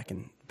phrase back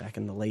in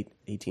the late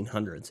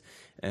 1800s.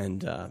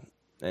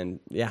 And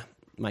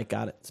Mike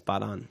got it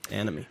spot on.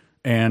 Enemy.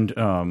 And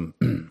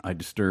I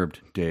disturbed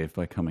Dave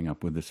by coming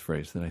up with this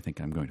phrase that I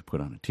think I'm going to put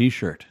on a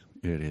T-shirt.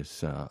 It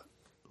is,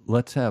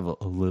 let's have a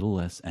little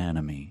less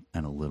enemy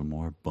and a little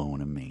more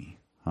bone-a-me.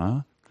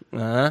 Huh?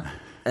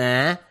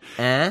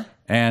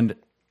 And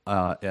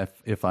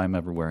if I'm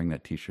ever wearing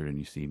that T-shirt and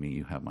you see me,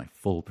 you have my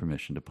full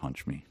permission to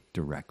punch me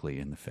directly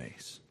in the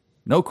face.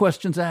 No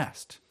questions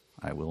asked.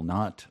 I will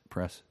not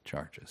press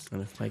charges.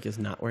 And if Mike is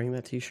not wearing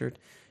that T-shirt,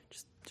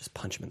 just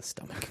punch him in the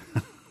stomach.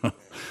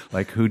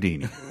 Like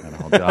Houdini, and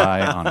I'll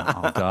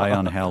die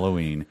on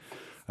Halloween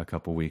a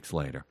couple weeks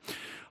later.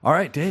 All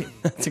right, Dave.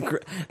 That's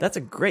a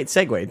great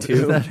segue too.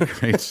 Isn't that a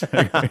great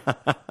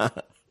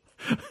segue?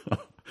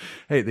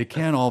 Hey, they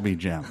can't all be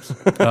gems.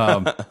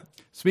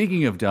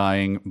 Speaking of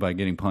dying by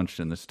getting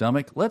punched in the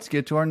stomach, let's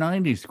get to our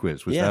 90s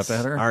quiz. Was that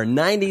better? Our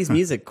 90s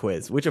music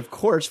quiz, which of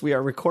course we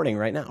are recording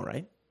right now,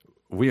 right?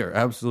 We are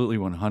absolutely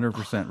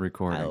 100%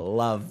 recording. I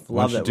love that.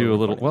 Why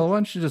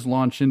don't you just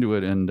launch into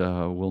it, and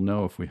we'll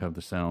know if we have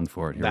the sound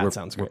for it here.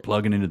 Sounds great. We're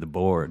plugging into the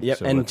board. Yep,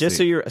 so and just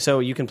see. so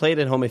you can play it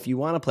at home. If you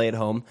want to play at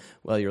home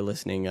while you're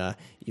listening,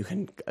 you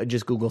can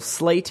just Google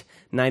Slate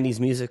 90s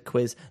music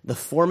quiz. The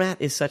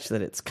format is such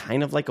that it's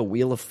kind of like a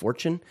Wheel of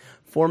Fortune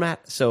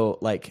format. So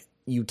like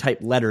you type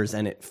letters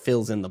and it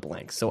fills in the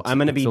blanks. So I'm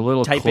going to be a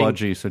little typing.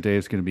 kludgy, so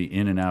Dave's going to be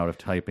in and out of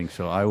typing.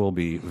 So I will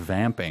be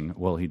vamping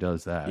while he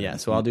does that. Yeah,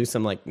 so I'll do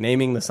some like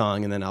naming the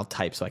song and then I'll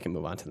type so I can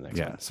move on to the next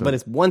one. So, but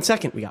it's 1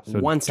 second. We got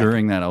 1 second.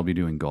 During that, I'll be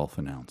doing golf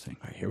announcing.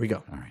 All right, here we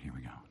go.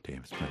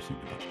 Dave is pressing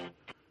the button.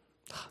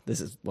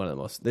 This is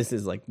this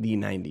is like the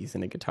 90s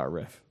in a guitar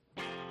riff.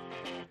 Do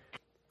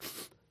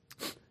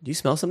you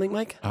smell something,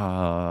 Mike?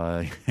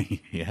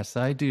 Yes,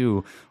 I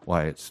do.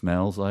 Why, it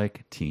smells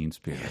like Teen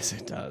Spirit. Yes,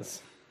 it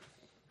does.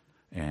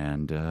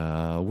 And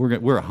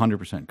we're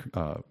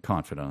 100%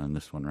 confident on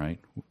this one, right?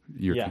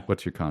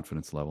 What's your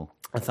confidence level?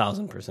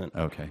 1,000%.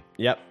 Okay.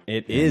 Yep,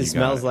 it is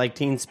Smells Like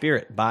Teen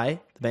Spirit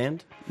by the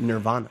band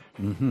Nirvana.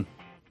 Mm-hmm.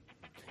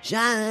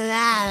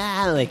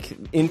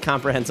 Like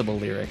incomprehensible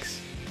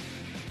lyrics.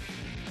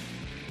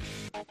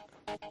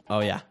 Oh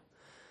yeah.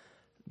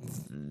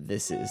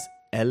 This is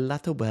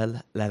Ella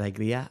tobal la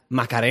alegría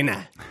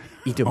Macarena.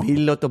 Y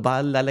tobilo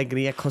tobal la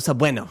alegría cosa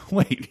bueno.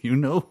 Wait, you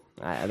know?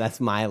 That's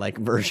my like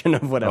version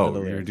of whatever the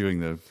lyrics. You're doing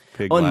the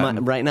pig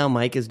Latin. Right now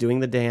Mike is doing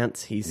the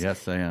dance.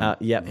 Yes, I am.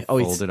 Yep.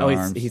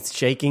 He's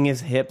shaking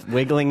his hips,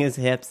 wiggling his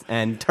hips,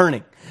 and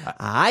turning.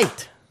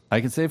 Right.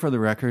 I can say for the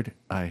record,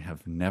 I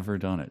have never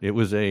done it. It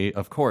was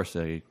of course,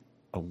 a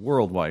a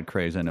worldwide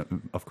craze and,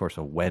 of course,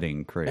 a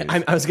wedding craze.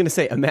 I was going to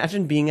say,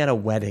 imagine being at a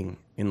wedding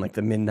in like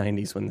the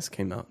mid-90s when this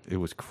came out. It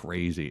was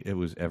crazy. It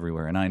was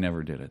everywhere, and I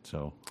never did it.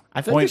 So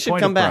I feel like this should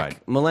point come of back.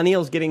 pride.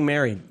 Millennials getting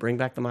married. Bring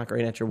back the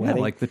Macarena at your Yeah,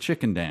 wedding. like the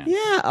chicken dance.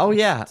 Yeah. Oh,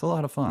 yeah. It's a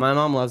lot of fun. My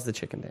mom loves the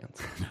chicken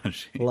dance.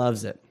 She-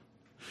 Loves it.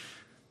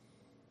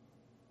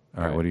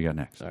 All right, what do you got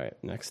next? All right.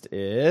 Next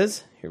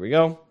is, here we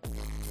go.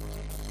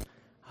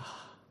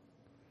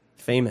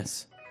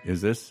 Famous.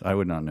 Is this? I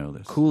would not know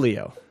this.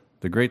 Coolio.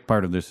 The great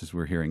part of this is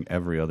we're hearing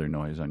every other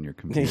noise on your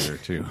computer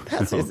too.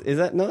 Is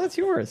that, no, that's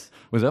yours.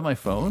 Was that my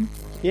phone?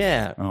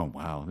 Yeah. Oh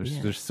wow,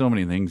 there's so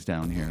many things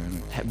down here.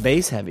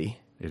 Bass heavy.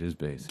 It is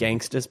bass.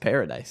 Gangsta's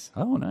Paradise.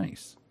 Oh,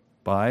 nice.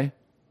 By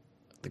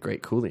The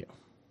great Coolio.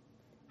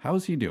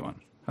 how's he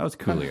doing? How's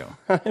Coolio?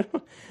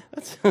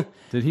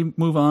 Did he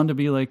move on to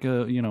be like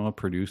a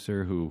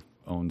producer who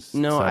owns?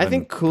 No, I 7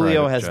 think Coolio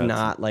private has jets?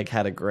 not like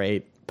had a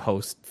great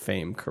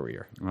post-fame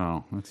career.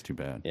 Oh, that's too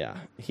bad. Yeah.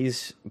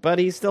 But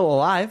he's still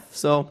alive,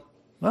 so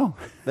Well,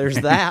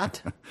 there's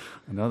that.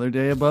 another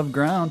day above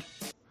ground.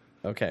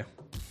 Okay.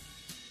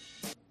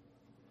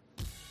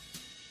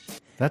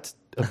 That's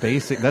a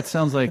basic. That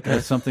sounds like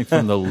something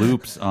from the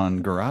loops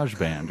on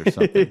GarageBand or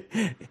something.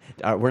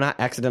 We're not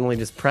accidentally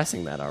just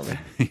pressing that, are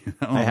we?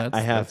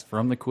 That's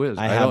from the quiz.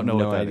 I have don't know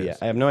no what that idea. is.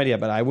 I have no idea,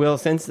 but I will.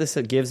 Since this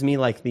gives me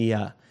like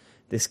a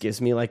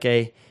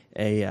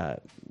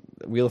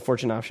Wheel of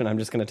Fortune option, I'm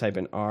just going to type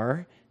in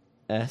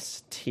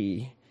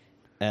RSTLNE,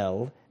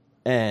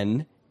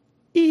 and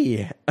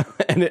it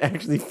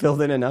actually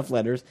filled in enough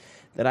letters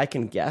that I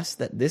can guess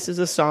that this is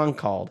a song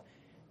called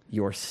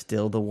 "You're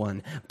Still the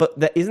One."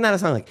 But isn't that a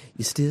song like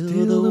 "You're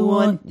still the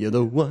one, you're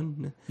the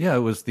one"? Yeah, it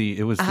was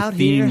the Out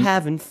theme here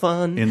having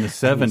fun in the and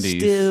 70s. you're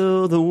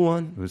still the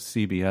one. It was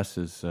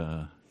CBS's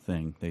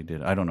thing they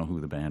did. I don't know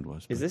who the band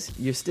was. Is this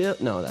you still?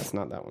 No, that's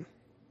not that one.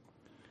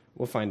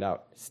 We'll find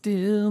out.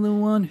 Still the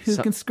one who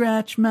can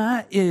scratch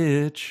my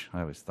itch. I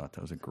always thought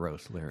that was a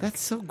gross lyric.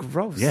 That's so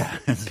gross. Yeah.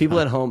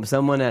 People at home,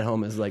 someone at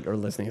home is like, or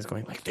listening is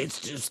going like, it's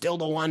just still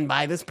the one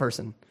by this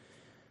person.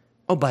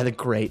 Oh, by the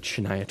great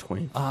Shania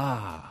Twain.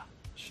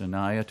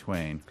 Shania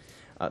Twain.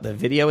 The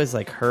video is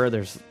like her.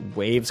 There's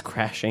waves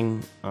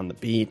crashing on the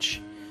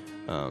beach.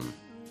 Shania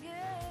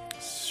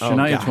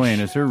gosh.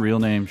 Twain, is her real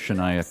name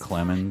Shania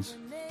Clemens?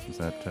 Is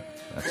that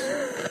that's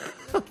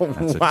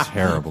a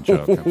terrible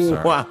joke. I'm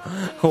sorry. Wow.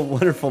 A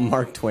wonderful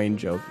Mark Twain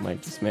joke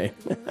Mike just made.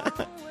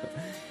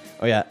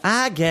 Oh, yeah.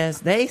 I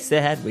guess they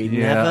said we'd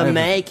never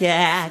make it.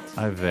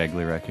 I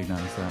vaguely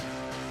recognize that.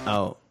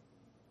 Oh.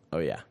 Oh,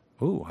 yeah.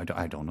 Ooh, I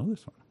don't know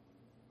this one.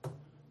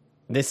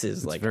 This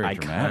is like very iconic.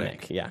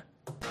 dramatic. Yeah.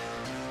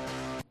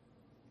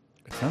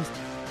 It sounds.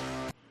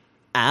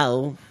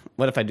 Ow.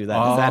 What if I do that?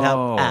 Does that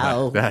help?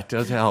 Ow. That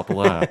does help a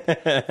lot.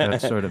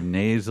 That sort of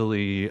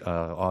nasally,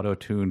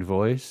 auto-tuned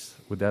voice.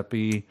 Would that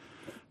be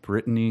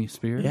Britney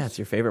Spears? Yeah, it's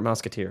your favorite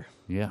Musketeer.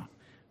 Yeah.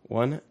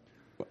 One.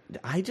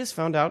 I just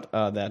found out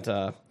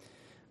that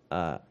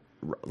what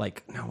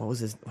was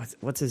his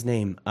what's his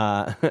name?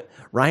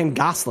 Ryan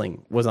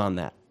Gosling was on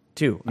that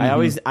too.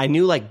 Mm-hmm. I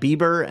knew like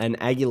Bieber and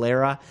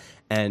Aguilera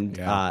and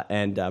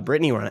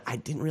Britney were on it. I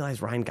didn't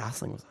realize Ryan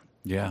Gosling was on.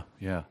 Yeah,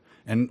 yeah.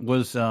 And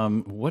was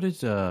what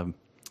is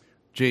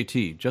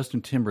JT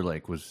Justin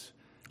Timberlake was?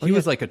 He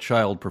was like a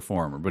child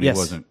performer, but Yes. he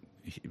wasn't.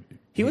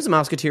 He was a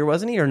Musketeer,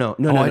 wasn't he? Or no?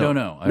 No, I don't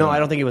know. I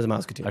don't think he was a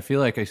Musketeer. I feel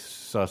like I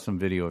saw some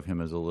video of him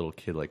as a little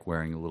kid, like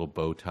wearing a little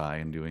bow tie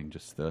and doing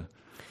just the.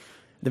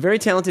 The very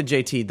talented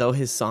JT, though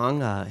his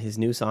song, his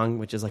new song,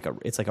 which is like a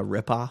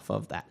ripoff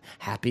of that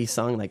Happy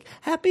song, like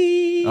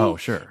Happy. Oh,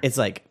 sure. It's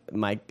like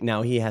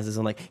now he has his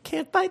own like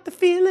Can't Fight the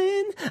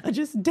Feeling, I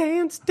just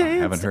dance.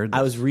 haven't heard I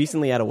this. was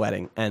recently at a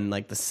wedding, and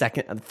like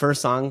the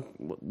first song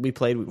we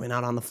played, we went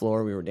out on the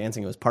floor, we were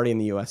dancing. It was Party in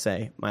the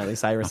USA. Miley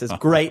Cyrus is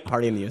great.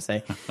 Party in the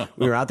USA.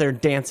 We were out there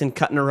dancing,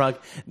 cutting a rug.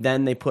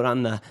 Then they put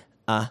on the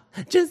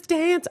Just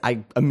Dance.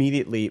 I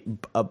immediately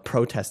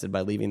protested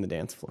by leaving the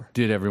dance floor.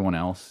 Did everyone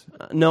else?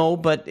 No,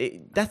 but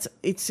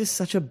it's just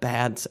such a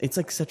it's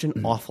like such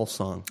an awful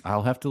song.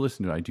 I'll have to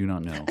listen to it. I do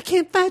not know. I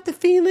can't fight the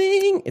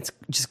feeling. It's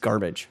just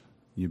garbage.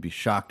 You'd be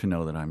shocked to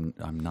know that I'm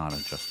not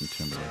a Justin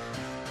Timberlake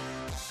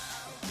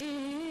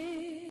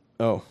fan.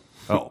 Oh,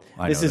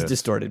 I this know is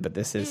distorted, but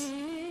this is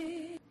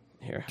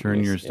here.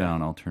 Turn yours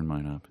down. I'll turn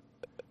mine up.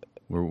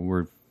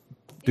 We're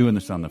doing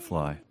this on the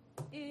fly.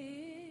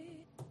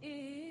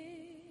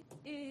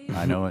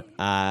 I know it.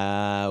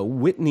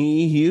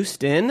 Whitney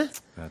Houston.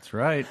 That's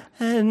right.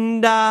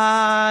 And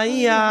I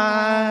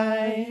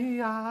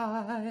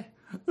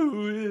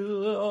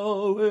will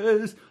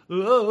always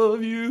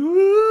love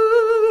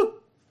you.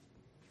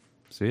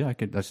 See, I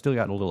still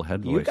got a little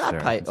head voice you got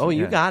there. pipe. Oh,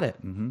 you got it.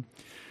 Do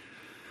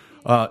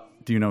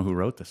you know who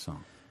wrote this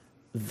song?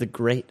 The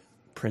great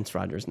Prince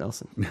Rogers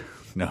Nelson.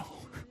 No,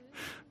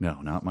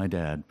 not my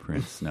dad,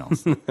 Prince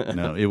Nelson.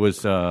 No, it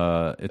was.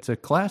 It's a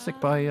classic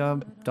by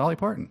Dolly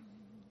Parton.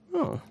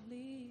 Oh,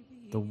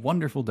 The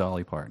wonderful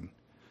Dolly Parton.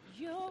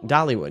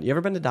 Dollywood. You ever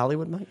been to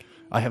Dollywood, Mike?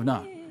 I have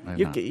not.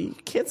 Your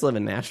kids live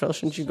in Nashville.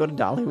 Shouldn't you go to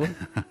Dollywood?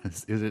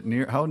 Is it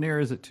near? How near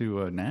is it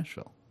to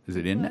Nashville? Is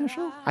it in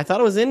Nashville? I thought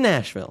it was in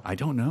Nashville. I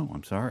don't know.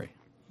 I'm sorry.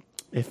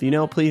 If you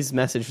know, please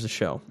message the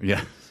show.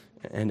 Yeah.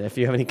 And if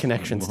you have any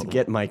connections to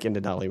get Mike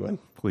into Dollywood.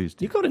 Please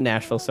do. You go to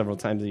Nashville several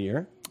times a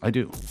year. I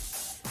do.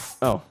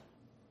 Oh.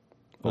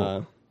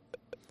 Oh.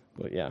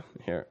 Well, yeah.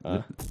 Here.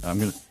 I'm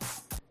going to...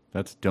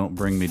 That's Don't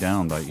Bring Me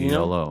Down by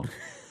ELO.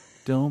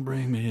 Don't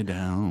bring me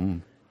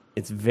down.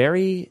 It's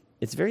very,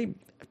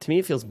 to me,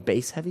 it feels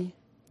bass heavy.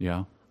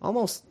 Yeah.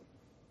 Almost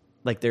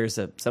like there's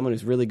someone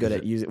who's really good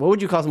at using, what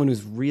would you call someone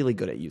who's really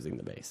good at using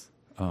the bass?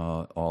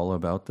 All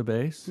about the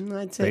bass.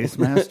 I'd say Bass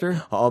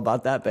master. All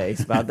about that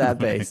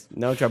bass.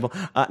 No trouble.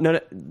 No,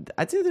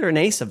 I'd say they're an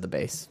ace of the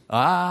bass.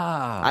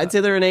 I'd say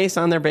they're an ace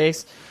on their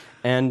bass.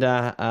 And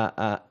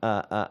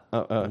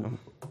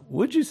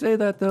would you say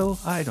that though?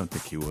 I don't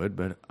think you would,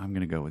 but I'm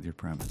going to go with your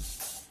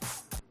premise.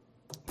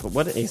 but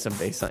what an ace of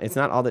bass. It's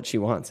not all that she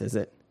wants, is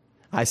it?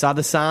 I saw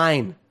the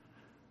sign.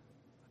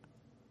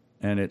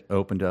 And it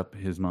opened up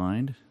his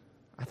mind.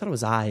 I thought it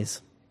was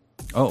eyes.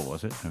 Oh,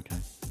 was it? Okay.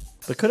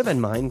 But could have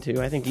been mine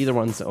too. I think either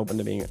one's open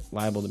to being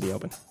liable to be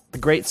open. The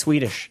great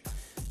Swedish.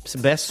 It's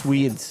the best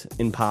Swedes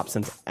in pop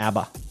since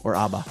ABBA or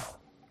ABBA.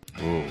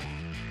 Ooh.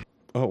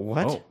 Oh,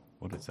 what? Oh,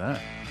 what is that?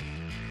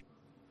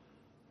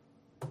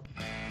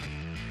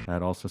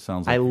 That also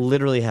sounds like... I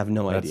literally have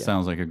no that idea.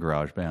 sounds like a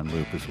garage band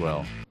loop as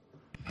well.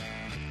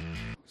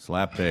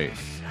 Slap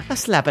bass. A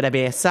slap at a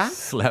bass.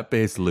 Slap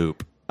bass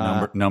loop.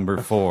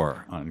 Number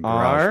 4 on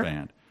garage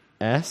band.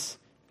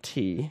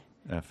 S-T-L.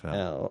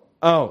 FL.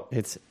 Oh,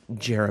 it's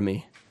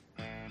Jeremy.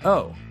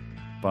 Oh,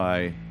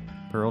 by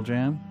Pearl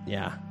Jam?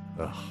 Yeah.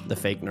 Ugh. The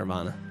fake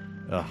Nirvana.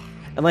 Ugh.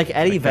 And like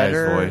Eddie That guy's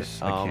Vedder.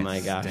 voice. I Oh can't my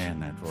gosh.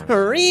 stand that voice.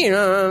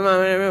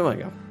 Oh my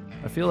God.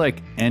 I feel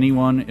like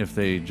anyone, if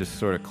they just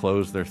sort of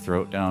close their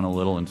throat down a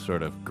little and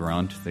sort of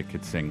grunt, they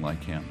could sing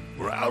like him.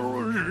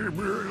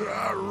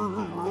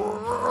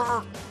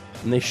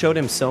 And they showed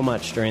him so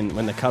much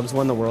when the Cubs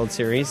won the World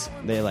Series.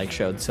 They like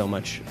showed so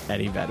much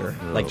Eddie Vedder,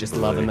 like just boy.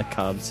 loving the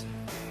Cubs.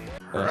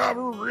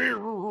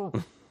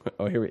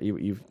 Oh, here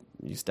you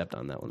stepped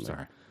on that one.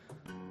 Sorry.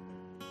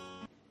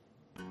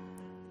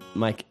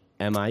 Mike.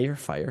 Am I your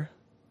fire?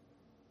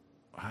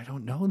 I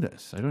don't know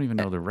this. I don't even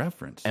know the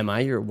reference. Am I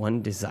your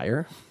one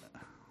desire?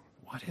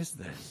 What is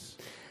this?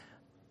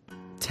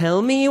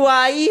 Tell me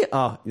why.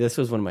 Oh, this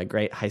was one of my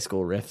great high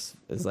school riffs.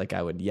 Is like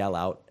I would yell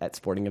out at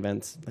sporting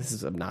events. This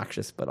is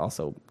obnoxious, but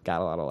also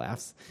got a lot of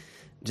laughs.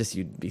 Just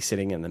you'd be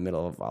sitting in the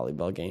middle of a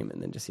volleyball game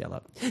and then just yell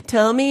out,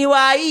 "Tell me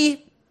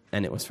why."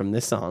 And it was from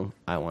this song,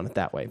 "I Want It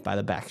That Way" by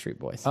the Backstreet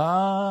Boys.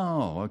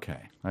 Oh,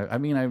 okay. I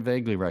mean, I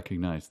vaguely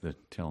recognize the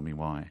 "Tell Me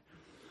Why."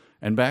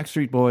 And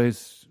Backstreet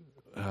Boys...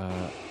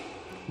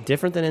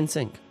 Different than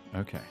NSYNC.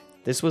 Okay.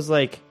 This was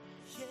like...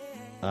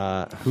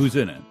 Who's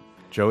in it?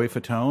 Joey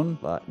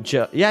Fatone?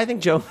 Joe. Yeah, I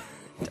think Joe...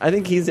 I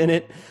think he's in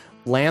it.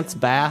 Lance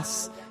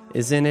Bass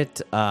is in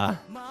it. The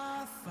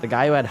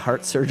guy who had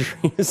heart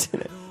surgery is in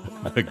it.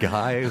 The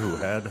guy who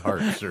had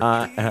heart surgery.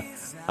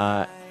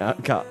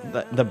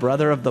 The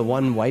brother of the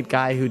one white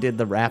guy who did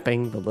the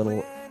rapping, the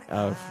little... I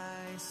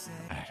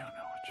don't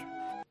know what you...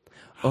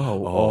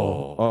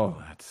 Oh.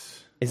 That's...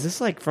 Is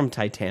this like from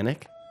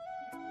Titanic?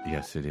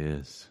 Yes, it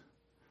is.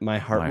 My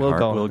heart My will Heart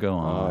go Will Go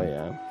On. Oh,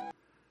 yeah.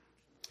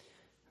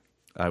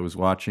 I was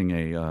watching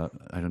I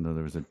don't know,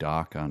 there was a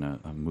doc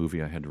on a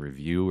movie I had to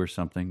review or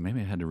something.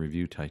 Maybe I had to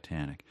review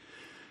Titanic.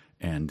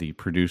 And the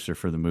producer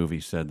for the movie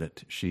said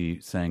that she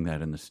sang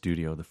that in the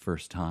studio the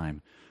first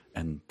time,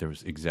 and there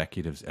was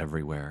executives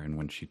everywhere. And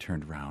when she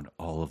turned around,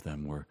 all of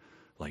them were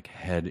like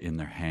head in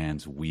their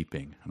hands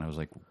weeping. And I was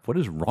like, what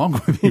is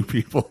wrong with you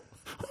people?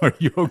 Are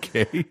you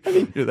okay?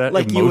 You're that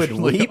like you would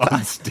emotionally weep?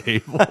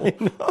 unstable.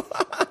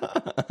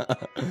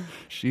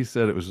 She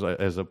said it was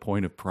as a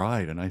point of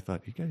pride, and I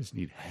thought, you guys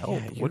need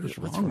help. Yeah, What is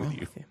what's wrong with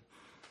you?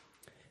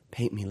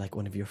 Paint me like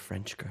one of your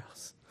French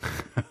girls.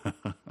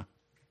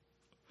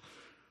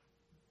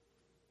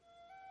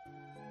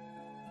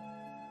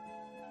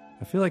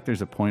 I feel like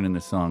there's a point in the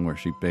song where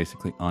she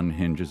basically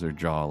unhinges her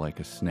jaw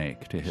like a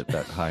snake to hit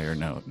that higher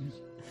note.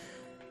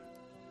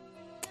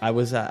 I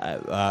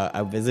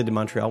visited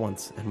Montreal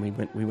once, and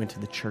we went to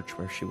the church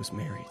where she was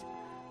married.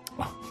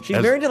 She's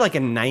married to like a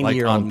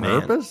 90-year-old man.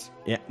 On purpose?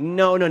 Yeah.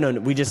 No.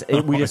 We just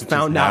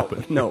found out.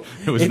 happened. No,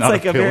 It was it's not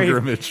like a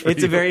pilgrimage for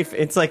It's you.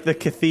 It's like the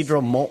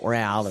Cathedral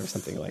Montreal or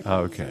something like that.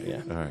 Okay.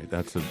 Yeah. All right.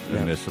 That's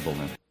admissible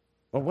then.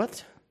 Well,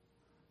 what?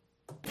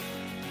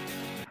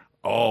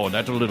 Oh,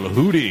 that's a little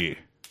hootie.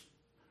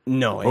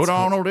 No, it's Put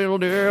on a little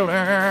deal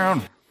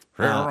down.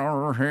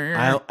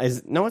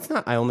 no, it's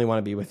not. I Only Want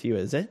to Be With You,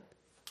 is it?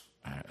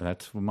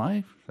 That's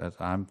my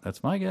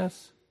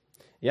guess.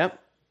 Yep.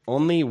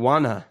 Only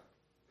Wanna.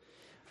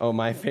 Oh,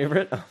 my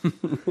favorite.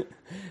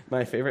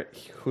 My favorite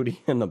Hootie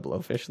and the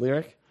Blowfish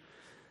lyric.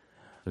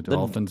 The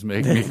dolphins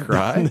make me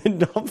cry. The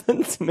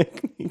dolphins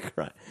make me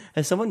cry.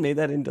 Has someone made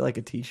that into like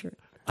a T-shirt?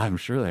 I'm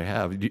sure they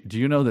have. Do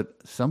you know that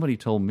somebody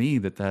told me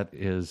that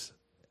is,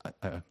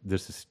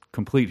 this is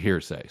complete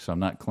hearsay, so I'm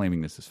not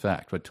claiming this as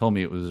fact, but told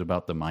me it was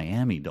about the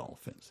Miami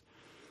Dolphins,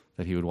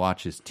 that he would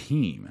watch his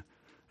team,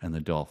 and the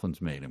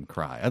dolphins made him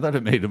cry. I thought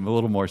it made him a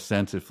little more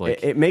sense if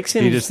like It makes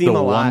him he just seem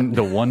a lot.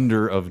 the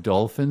wonder of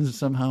dolphins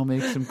somehow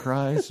makes him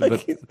cry. So,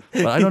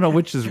 but I don't know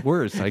which is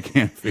worse. I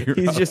can't figure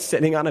He's out. just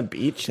sitting on a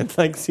beach and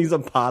like sees a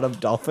pod of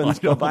dolphins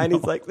go by, and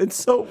he's like, "It's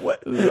so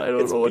wet. I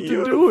don't know what to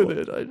do with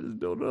it. I just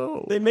don't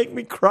know. They make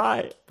me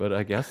cry." But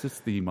I guess it's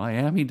the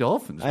Miami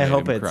Dolphins. I made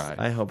hope him it's. cry.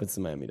 I hope it's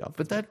the Miami Dolphins.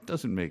 But that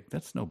doesn't make.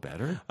 That's no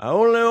better. I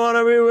only want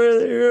to be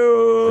with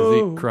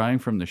you. Is he crying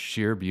from the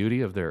sheer beauty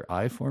of their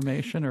eye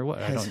formation, or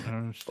what? I don't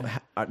understand.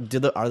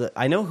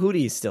 I know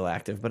Hootie's still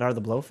active, but are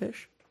the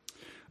Blowfish?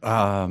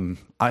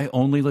 I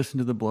only listen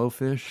to the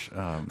Blowfish,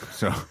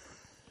 so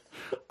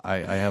I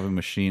have a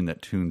machine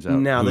that tunes out.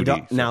 Now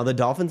Hootie, so- now the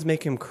dolphins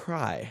make him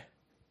cry,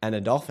 and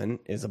a dolphin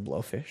is a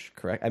blowfish,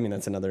 correct? I mean,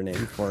 that's another name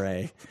for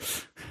a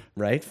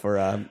for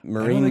a I don't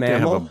marine think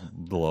mammal. They have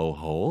a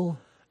blowhole.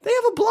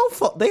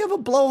 They have a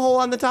blowhole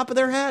on the top of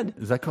their head.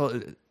 Is that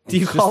called? Do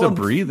you it's call just them- a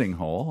breathing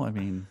hole? I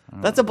mean, I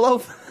don't That's a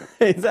blow.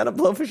 Is that a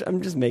blowfish?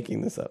 I'm just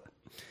making this up.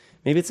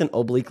 Maybe it's an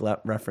oblique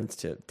reference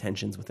to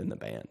tensions within the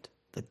band.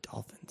 The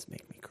dolphins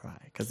make me cry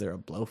because they're a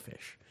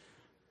blowfish.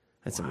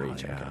 That's a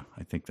reach. yeah, Okay.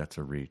 I think that's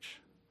a reach.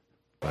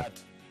 But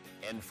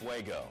and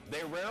Fuego.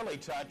 They rarely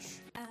touch.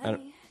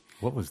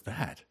 what was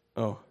that?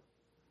 Oh.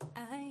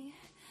 I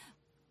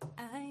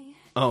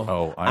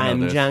Oh, I know I'm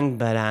this. young,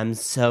 but I'm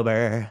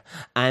sober.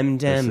 I'm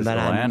This dumb, is but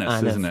I'm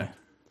Alanis, isn't it?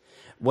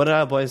 What it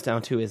all boils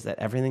down to is that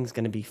everything's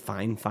going to be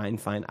fine, fine,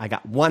 fine. I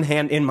got one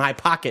hand in my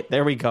pocket.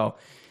 There we go.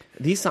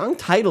 These song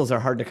titles are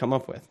hard to come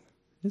up with.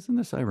 Isn't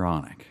this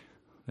ironic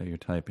that you're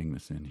typing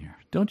this in here?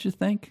 Don't you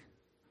think?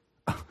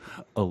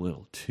 A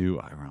little too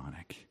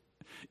ironic.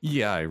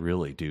 Yeah, I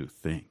really do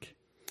think.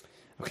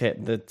 Okay,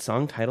 the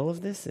song title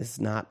of this is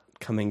not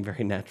coming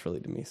very naturally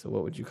to me. So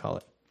what would you call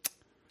it?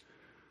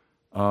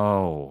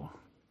 Oh,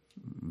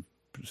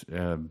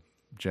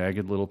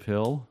 Jagged Little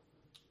Pill?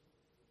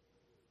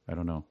 I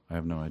don't know. I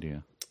have no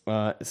idea.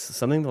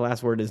 Something the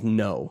last word is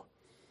no.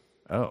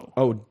 Oh,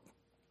 Oh,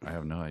 I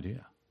have no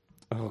idea.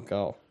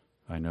 go.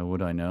 I know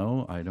what I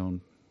know. I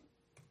don't.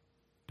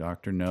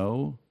 Dr.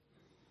 No.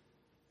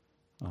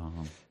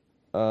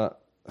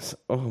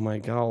 Oh my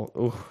God.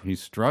 Ooh.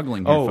 He's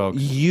struggling here, Oh, folks.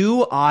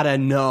 you oughta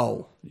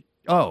know.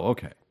 Oh,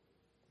 okay.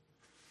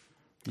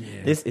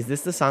 Is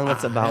this the song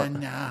that's about?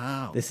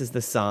 No. This is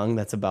the song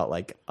that's about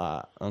like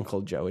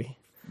Uncle Joey,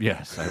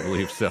 Yes, I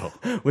believe so.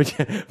 which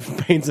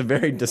paints a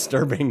very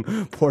disturbing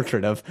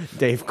portrait of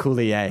Dave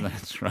Coulier.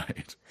 That's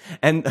right.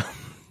 And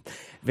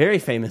very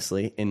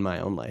famously in my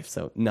own life,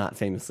 so not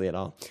famously at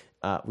all,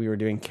 we were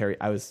doing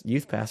I was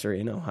youth pastor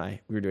in Ojai.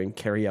 We were doing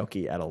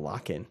karaoke at a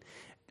lock-in,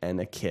 and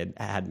a kid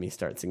had me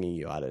start singing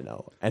 "You Oughta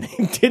Know," and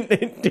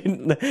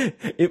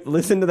it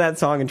listened to that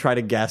song and try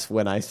to guess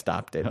when I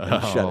stopped it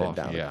and shut it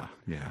down. Yeah.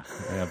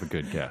 I have a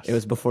good guess. It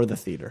was before the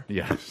theater.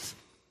 Yes.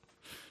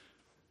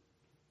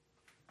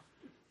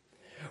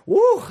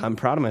 Woo! I'm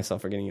proud of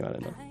myself for getting "You Oughta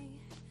Know."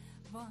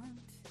 want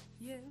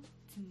you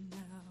to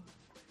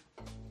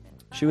know.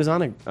 She was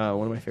on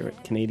one of my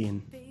favorite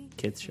Canadian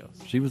kids shows.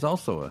 She was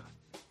also a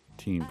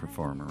teen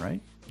performer,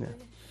 right? Yeah.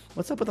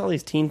 What's up with all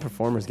these teen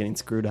performers getting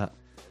screwed up?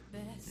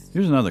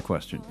 Here's another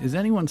question. Is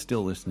anyone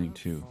still listening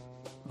to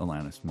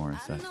Alanis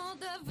Morissette? Know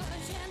the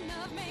version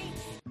of me.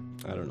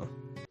 I don't know.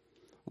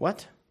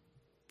 What?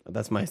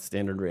 That's my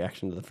standard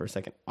reaction to the first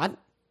second. What?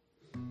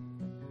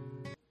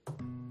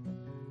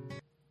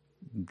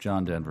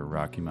 John Denver,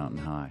 Rocky Mountain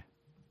High.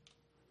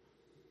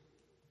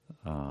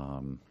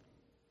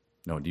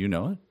 No, do you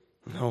know it?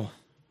 No.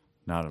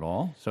 Not at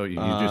all. So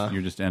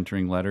you're just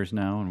entering letters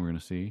now, and we're going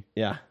to see.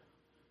 Yeah.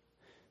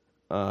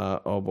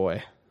 Oh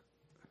boy.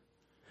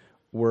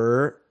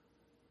 We're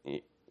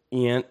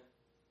in.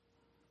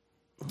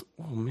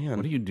 Oh man.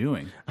 What are you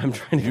doing? I'm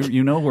trying to.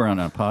 You know we're on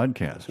a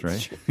podcast,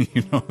 right?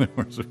 You know that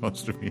we're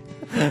supposed to be.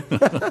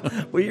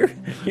 Well,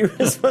 you're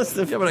supposed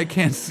to. Yeah, but I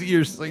can't see.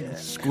 You're like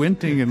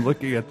squinting and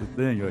looking at the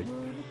thing. You're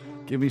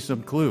like, give me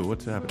some clue.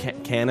 What's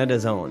happening?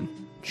 Canada's own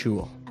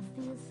Jewel.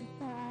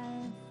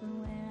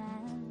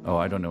 Oh,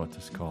 I don't know what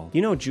this is called.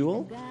 You know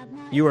Jewel?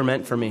 You were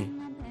meant for me.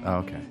 Oh,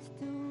 okay.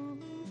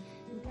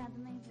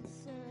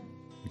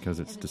 Because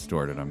it's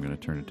distorted, I'm going to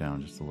turn it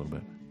down just a little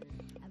bit.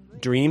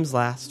 Dreams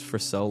last for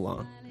so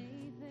long,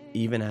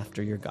 even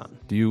after you're gone.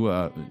 Do you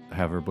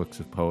have her books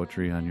of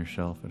poetry on your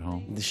shelf at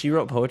home? She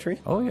wrote poetry.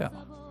 Oh, yeah.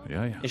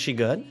 Yeah. Is she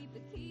good?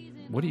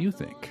 What do you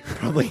think?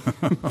 Probably,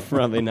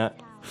 probably not.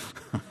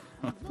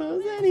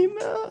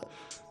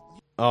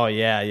 Oh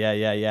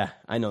yeah.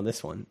 I know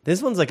this one.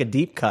 This one's like a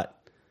deep cut.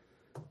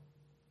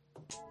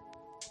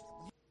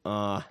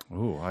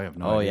 Oh, I have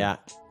no Oh idea.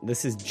 yeah,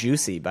 this is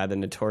 "Juicy" by the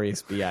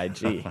Notorious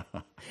B.I.G.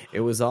 It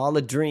was all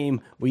a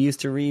dream. We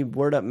used to read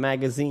Word Up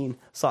magazine,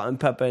 Salt and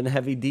Pepper and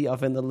Heavy D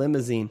off in the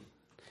limousine.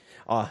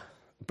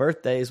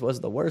 Birthdays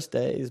was the worst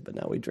days, but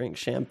now we drink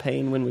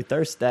champagne when we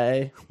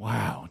thirsty.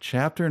 Wow.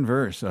 Chapter and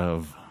verse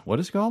of, what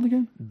is it called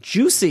again?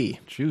 Juicy.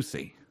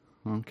 Juicy.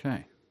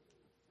 Okay.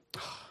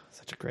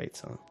 Such a great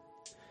song.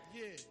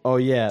 Oh,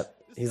 yeah.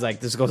 He's like,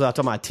 this goes out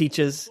to my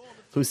teachers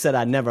who said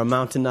I'd never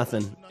amount to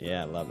nothing.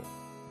 Yeah, I love it.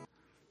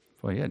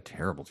 Boy, you had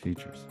terrible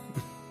teachers.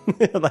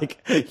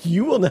 Like,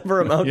 you will never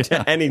amount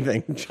to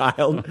anything,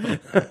 child.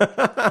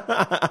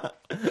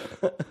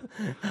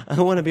 I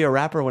want to be a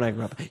rapper when I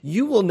grow up.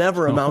 You will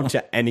never amount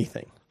to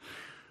anything.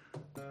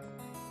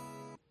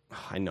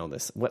 Oh, I know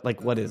this.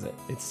 What is it?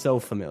 It's so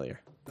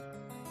familiar.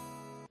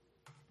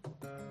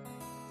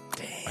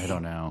 I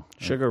don't know.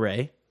 Sugar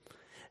Ray.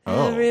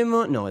 Oh.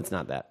 No, it's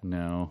not that.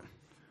 No.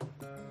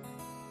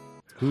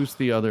 Who's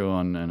the other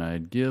one? And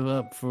I'd give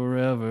up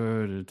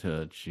forever to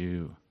touch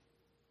you.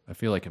 I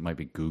feel like it might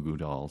be Goo Goo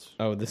Dolls.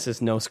 Oh, this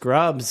is No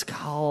Scrubs.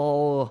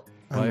 Oh,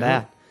 I'm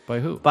bad. By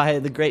who? By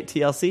the great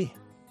TLC.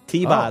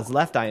 T-Boz,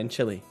 Left Eye, and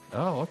Chili.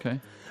 Oh, okay.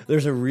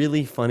 There's a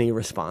really funny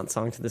response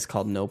song to this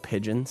called No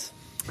Pigeons.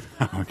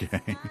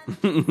 Okay.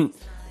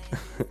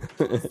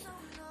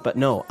 But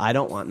no, I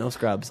don't want no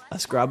scrubs. A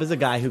scrub is a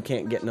guy who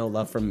can't get no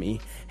love from me,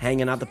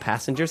 hanging out the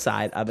passenger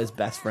side of his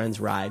best friend's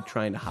ride,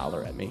 trying to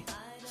holler at me.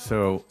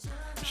 So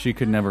she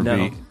could never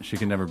No.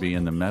 be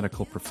in the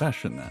medical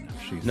profession then.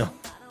 If she's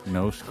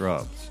no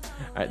scrubs.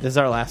 All right, this is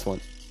our last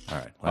one. All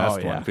right,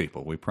 last yeah. one,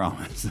 people. We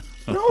promise.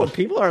 No,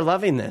 people are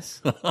loving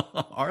this.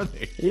 Are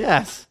they?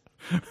 Yes.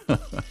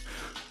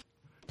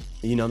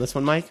 You know this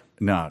one, Mike?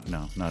 No,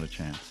 not a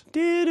chance.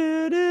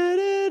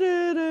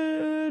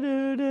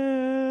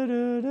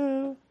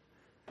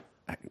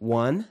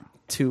 One,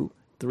 two,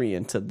 three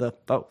into the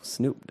foe.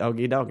 Snoop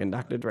Doggy Dogg and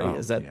Dr. Dre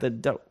is at the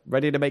dope,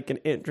 ready to make an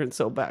entrance,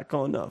 so back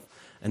on up.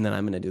 And then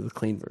I'm going to do the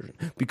clean version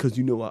because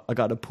you know what? I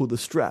got to pull the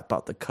strap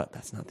out the cut.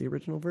 That's not the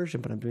original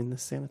version, but I'm doing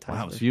this sanitized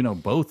Wow, version. so you know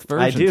both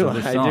versions do, of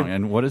the I song. do.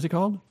 And what is it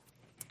called?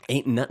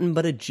 Ain't nothing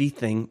but a G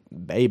thing,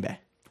 baby.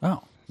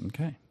 Oh,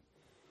 okay.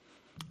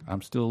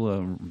 I'm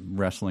still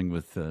wrestling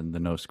with the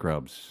No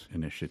Scrubs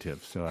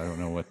initiative, so I don't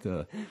know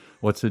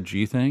what's a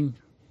G thing.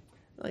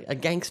 Like a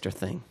gangster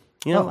thing.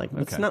 You know, Oh, like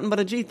it's okay. nothing but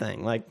a G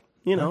thing. Like,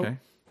 you know, Okay.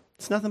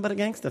 it's nothing but a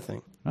gangster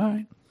thing. All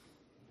right.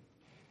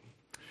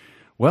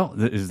 Well,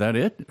 is that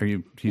it?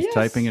 He's Yes.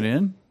 typing it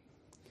in?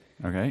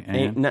 Okay. And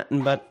Ain't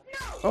nothing but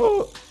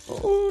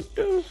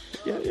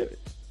yeah.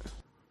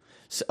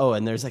 So,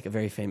 and there's like a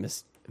very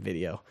famous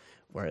video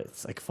where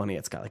it's like funny.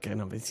 It's got like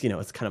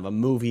it's kind of a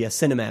movie, a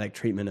cinematic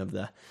treatment of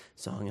the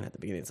song. And at the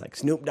beginning, it's like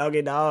Snoop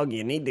Doggy Dogg,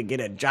 you need to get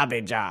a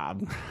jobby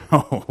job.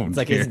 oh, It's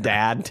like his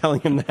dad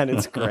telling him that.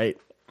 It's great.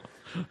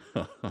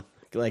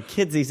 Like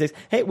kids these days.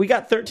 Hey, we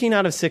got 13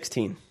 out of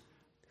 16,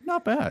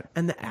 not bad.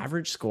 and the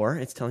average score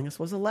it's telling us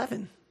was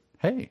 11.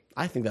 Hey,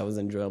 I think that was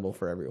enjoyable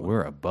for everyone.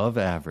 we're above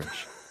average.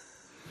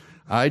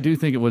 I do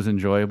think it was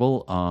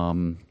enjoyable.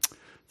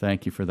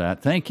 Thank you for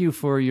that. Thank you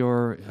for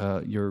your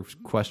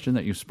question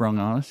that you sprung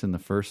on us in the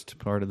first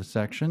part of the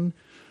section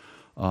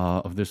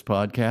of this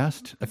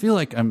podcast. I feel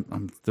like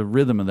I'm the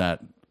rhythm of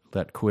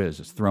that quiz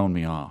has thrown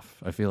me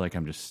off. I feel like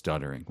I'm just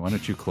stuttering. Why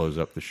don't you close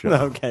up the show?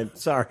 Okay,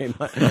 sorry.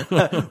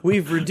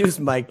 We've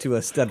reduced Mike to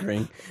a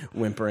stuttering,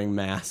 whimpering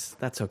mass.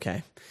 That's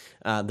okay.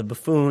 The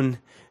buffoon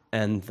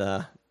and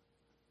the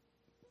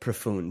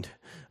profound.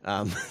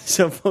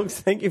 So, folks,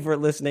 thank you for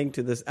listening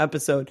to this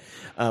episode.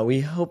 We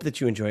hope that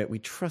you enjoy it. We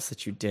trust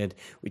that you did.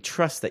 We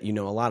trust that you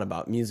know a lot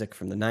about music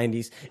from the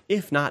 90s.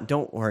 If not,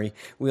 don't worry.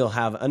 We'll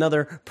have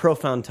another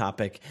profound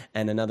topic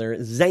and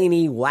another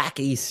zany,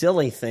 wacky,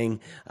 silly thing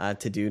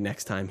to do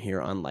next time here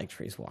on Like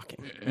Trees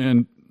Walking.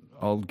 And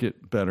I'll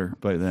get better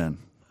by then.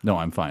 No,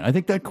 I'm fine. I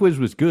think that quiz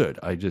was good.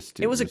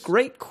 It was a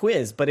great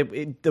quiz, but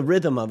the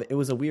rhythm of it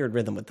was a weird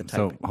rhythm with the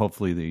typing. So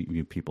hopefully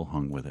you people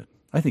hung with it.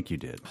 I think you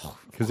did.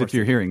 Because if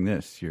you're hearing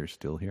this, you're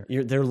still here.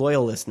 They're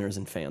loyal listeners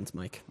and fans,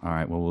 Mike. All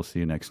right. Well, we'll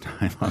see you next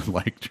time on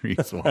Like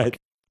Trees Walk.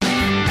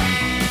 Right.